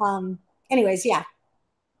 Anyways, yeah.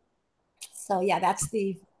 So yeah, that's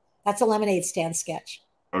a lemonade stand sketch.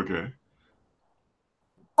 Okay.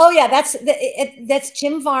 Oh yeah, that's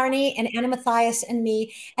Jim Varney and Anna Mathias and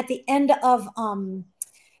me. At the end of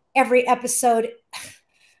every episode,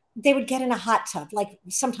 they would get in a hot tub, like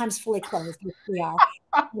sometimes fully clothed, which we are.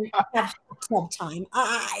 Have hot tub time.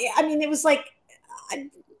 I mean, it was like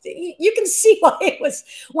you can see why it was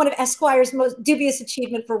one of Esquire's most dubious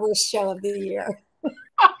achievement for worst show of the year.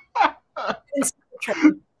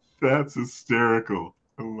 That's hysterical.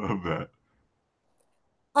 I love that.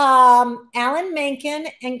 Alan Menken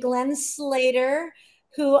and Glenn Slater,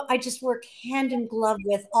 who I just work hand in glove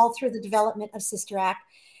with all through the development of Sister Act.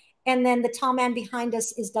 And then the tall man behind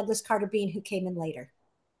us is Douglas Carter Bean, who came in later.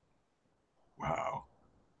 Wow.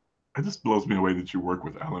 It just blows me away that you work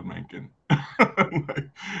with Alan Menken.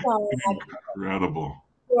 Incredible.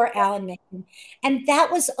 Poor Alan Menken. And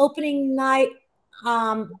that was opening night,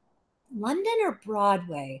 London or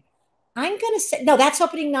Broadway? I'm going to say, no, that's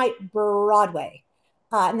opening night Broadway.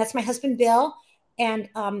 And that's my husband, Bill, and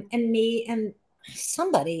me and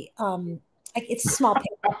somebody. It's a small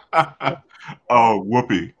paper. Oh,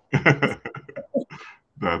 Whoopi.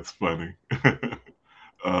 That's funny.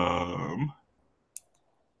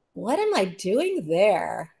 What am I doing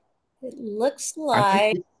there? It looks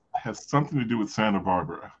like it has something to do with Santa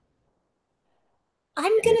Barbara.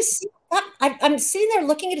 I'm gonna see. I'm sitting there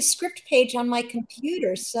looking at a script page on my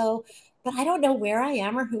computer. So, but I don't know where I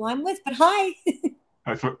am or who I'm with. But hi.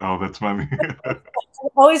 Oh, that's funny. I've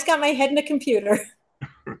always got my head in a computer.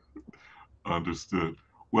 Understood.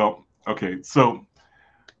 Well, okay. So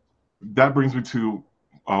that brings me to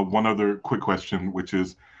one other quick question, which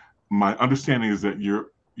is my understanding is that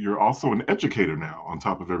you're also an educator now on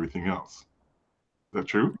top of everything else. Is that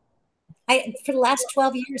true? For the last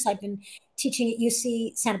 12 years, I've been teaching at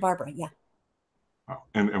UC Santa Barbara. Yeah. Wow.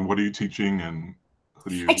 And what are you teaching, and who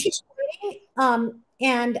do you? I teach writing,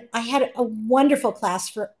 and I had a wonderful class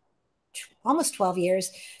for almost 12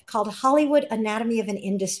 years called Hollywood Anatomy of an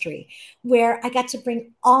Industry, where I got to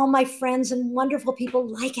bring all my friends and wonderful people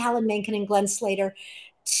like Alan Menken and Glenn Slater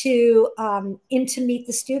in to meet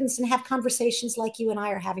the students and have conversations like you and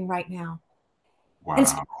I are having right now. Wow. And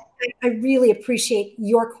so I really appreciate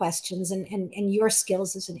your questions and your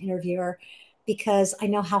skills as an interviewer, because I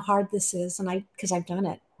know how hard this is, and because I've done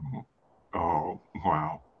it. Oh,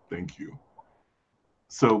 wow. Thank you.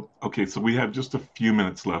 So, okay, so we have just a few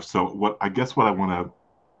minutes left. So what I want to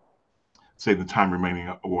say, the time remaining,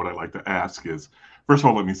 what I'd like to ask is, first of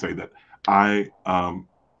all, let me say that that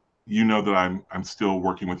I'm still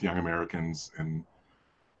working with Young Americans and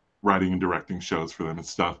writing and directing shows for them and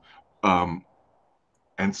stuff.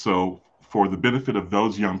 And so for the benefit of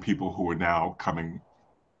those young people who are now coming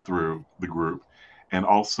through the group, and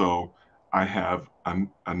also I have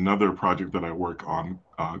another project that I work on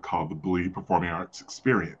called the Believe Performing Arts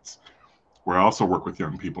Experience, where I also work with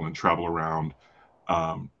young people and travel around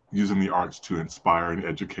using the arts to inspire and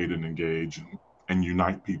educate and engage and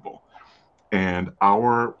unite people. And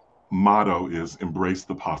our motto is embrace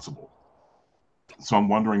the possible. So I'm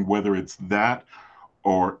wondering whether it's that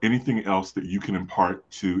or anything else that you can impart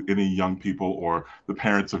to any young people or the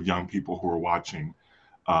parents of young people who are watching,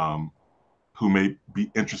 um, who may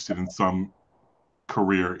be interested in some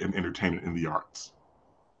career in entertainment in the arts.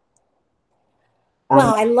 Or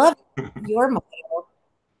Well, I love your motto.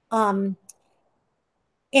 Um,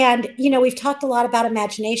 and we've talked a lot about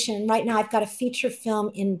imagination. And right now, I've got a feature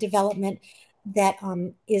film in development that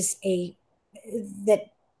is a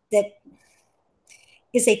that that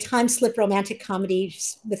is a time slip romantic comedy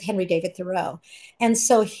with Henry David Thoreau. And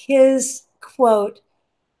so his quote,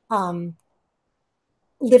 um,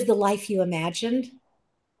 "Live the life you imagined,"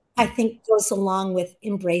 I think goes along with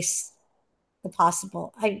embrace the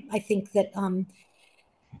possible. I think that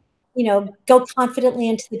go confidently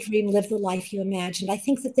into the dream, live the life you imagined. I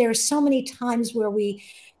think that there are so many times where we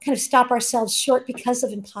kind of stop ourselves short because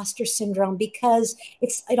of imposter syndrome, because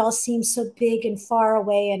it all seems so big and far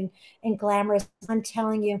away and glamorous. I'm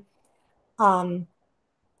telling you, um,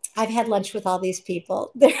 I've had lunch with all these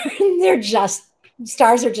people. They're just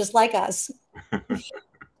stars are just like us.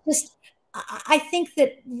 Just I think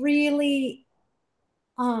that really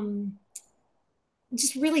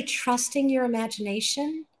just really trusting your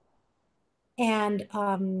imagination and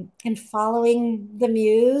following the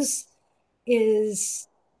muse is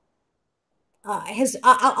has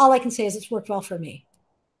all I can say is it's worked well for me.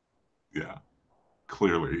 yeah,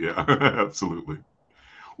 clearly, yeah, absolutely.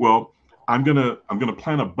 Well, I'm gonna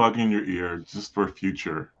plant a bug in your ear just for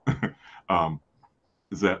future. um,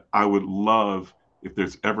 is that I would love if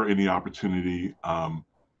there's ever any opportunity.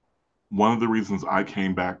 One of the reasons I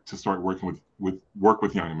came back to start working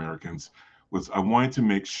with young Americans was I wanted to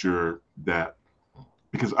make sure that,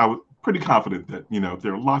 because I was pretty confident that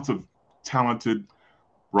there are lots of talented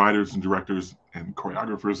writers and directors and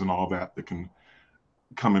choreographers and all that can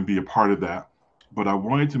come and be a part of that, but I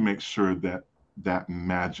wanted to make sure that that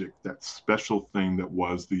magic, that special thing that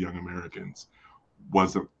was the Young Americans,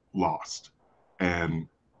 wasn't lost, and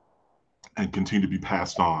continue to be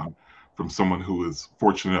passed on from someone who is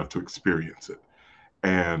fortunate enough to experience it.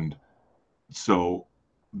 And so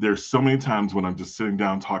there's so many times when I'm just sitting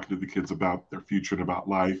down talking to the kids about their future and about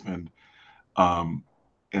life, um,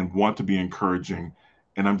 and want to be encouraging,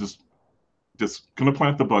 and I'm just gonna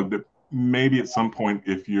plant the bug that maybe at some point,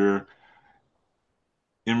 if you're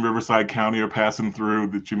in Riverside County or passing through,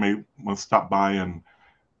 that you may want to stop by, and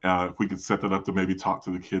if we could set that up to maybe talk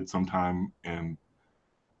to the kids sometime. And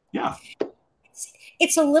yeah,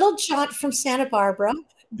 It's a little jaunt from Santa Barbara,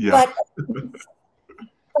 yeah. but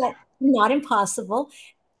but not impossible.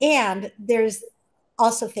 And there's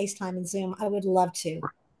also FaceTime and Zoom. I would love to.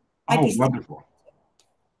 I'd Oh, be wonderful,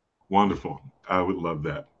 wonderful. I would love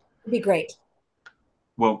that. it'd be great.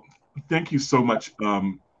 Well, thank you so much.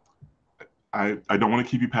 I don't want to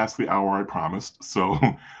keep you past the hour, I promised. So,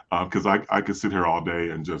 because I could sit here all day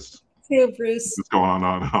and Too, Bruce. just go on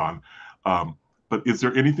and on. But is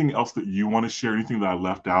there anything else that you want to share? Anything that I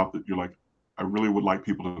left out that you're like, I really would like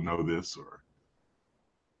people to know this? Or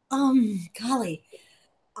Golly,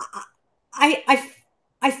 I, I,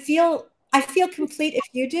 I, I feel complete if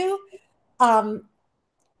you do. Um, okay,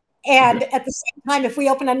 and at the same time, if we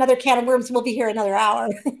open another can of worms, we'll be here another hour.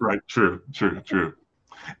 right, true, true, true.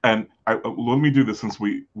 And let me do this, since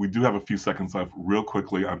we do have a few seconds left. Real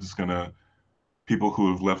quickly, I'm just gonna, people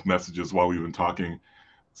who have left messages while we've been talking.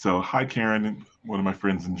 So, hi, Karen, one of my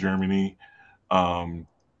friends in Germany, um,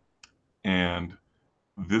 and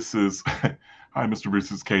this is hi, Mr. Bruce.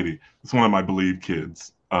 This is Katie. It's one of my Believe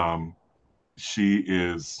kids. She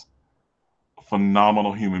is a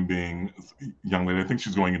phenomenal human being, young lady. I think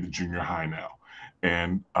she's going into junior high now,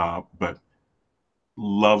 and but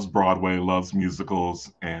loves Broadway, loves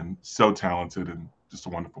musicals, and so talented and just a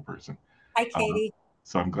wonderful person. Hi, Uh, Katie.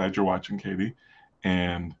 so I'm glad you're watching, Katie.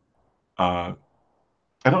 And uh,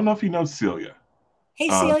 I don't know if you know Celia. Hey,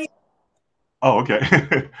 Uh, Celia. oh, okay.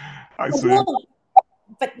 Hi, Oh, Celia. no,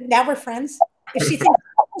 but now we're friends. If she thinks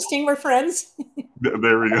it's interesting, we're friends.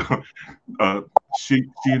 There we go. She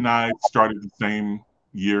and I started the same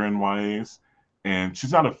year in YAs, and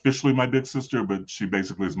she's not officially my big sister, but she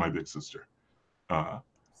basically is my big sister. Uh,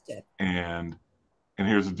 and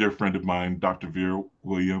here's a dear friend of mine, Dr. Vera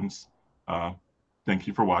Williams. Uh, thank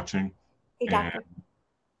you for watching. Hey, And doctor.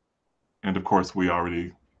 of course, we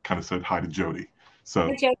already kind of said hi to Jody. Hi,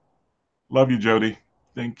 So Joe. love you, Jody.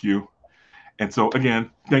 Thank you. And so,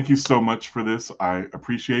 again, thank you so much for this. I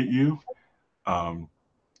appreciate you. Um,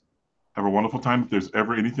 have a wonderful time. If there's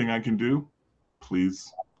ever anything I can do,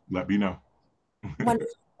 please let me know.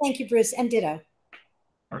 Wonderful. Thank you, Bruce, and ditto.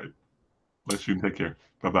 All right. Bless you and take care.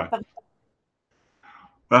 Bye bye. Bye.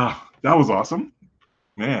 Ah, that was awesome.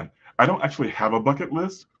 Man, I don't actually have a bucket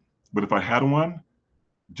list, but if I had one,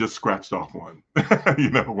 just scratched off one.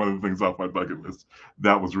 One of the things off my bucket list.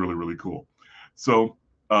 That was really, really cool. So,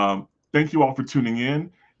 thank you all for tuning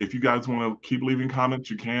in. If you guys want to keep leaving comments,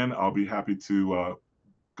 you can. I'll be happy to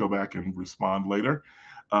go back and respond later.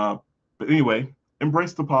 Uh, but anyway,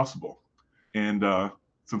 embrace the possible. And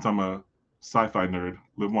since I'm a sci fi nerd,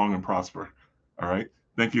 live long and prosper. All right.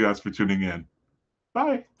 Thank you guys for tuning in.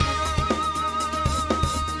 Bye.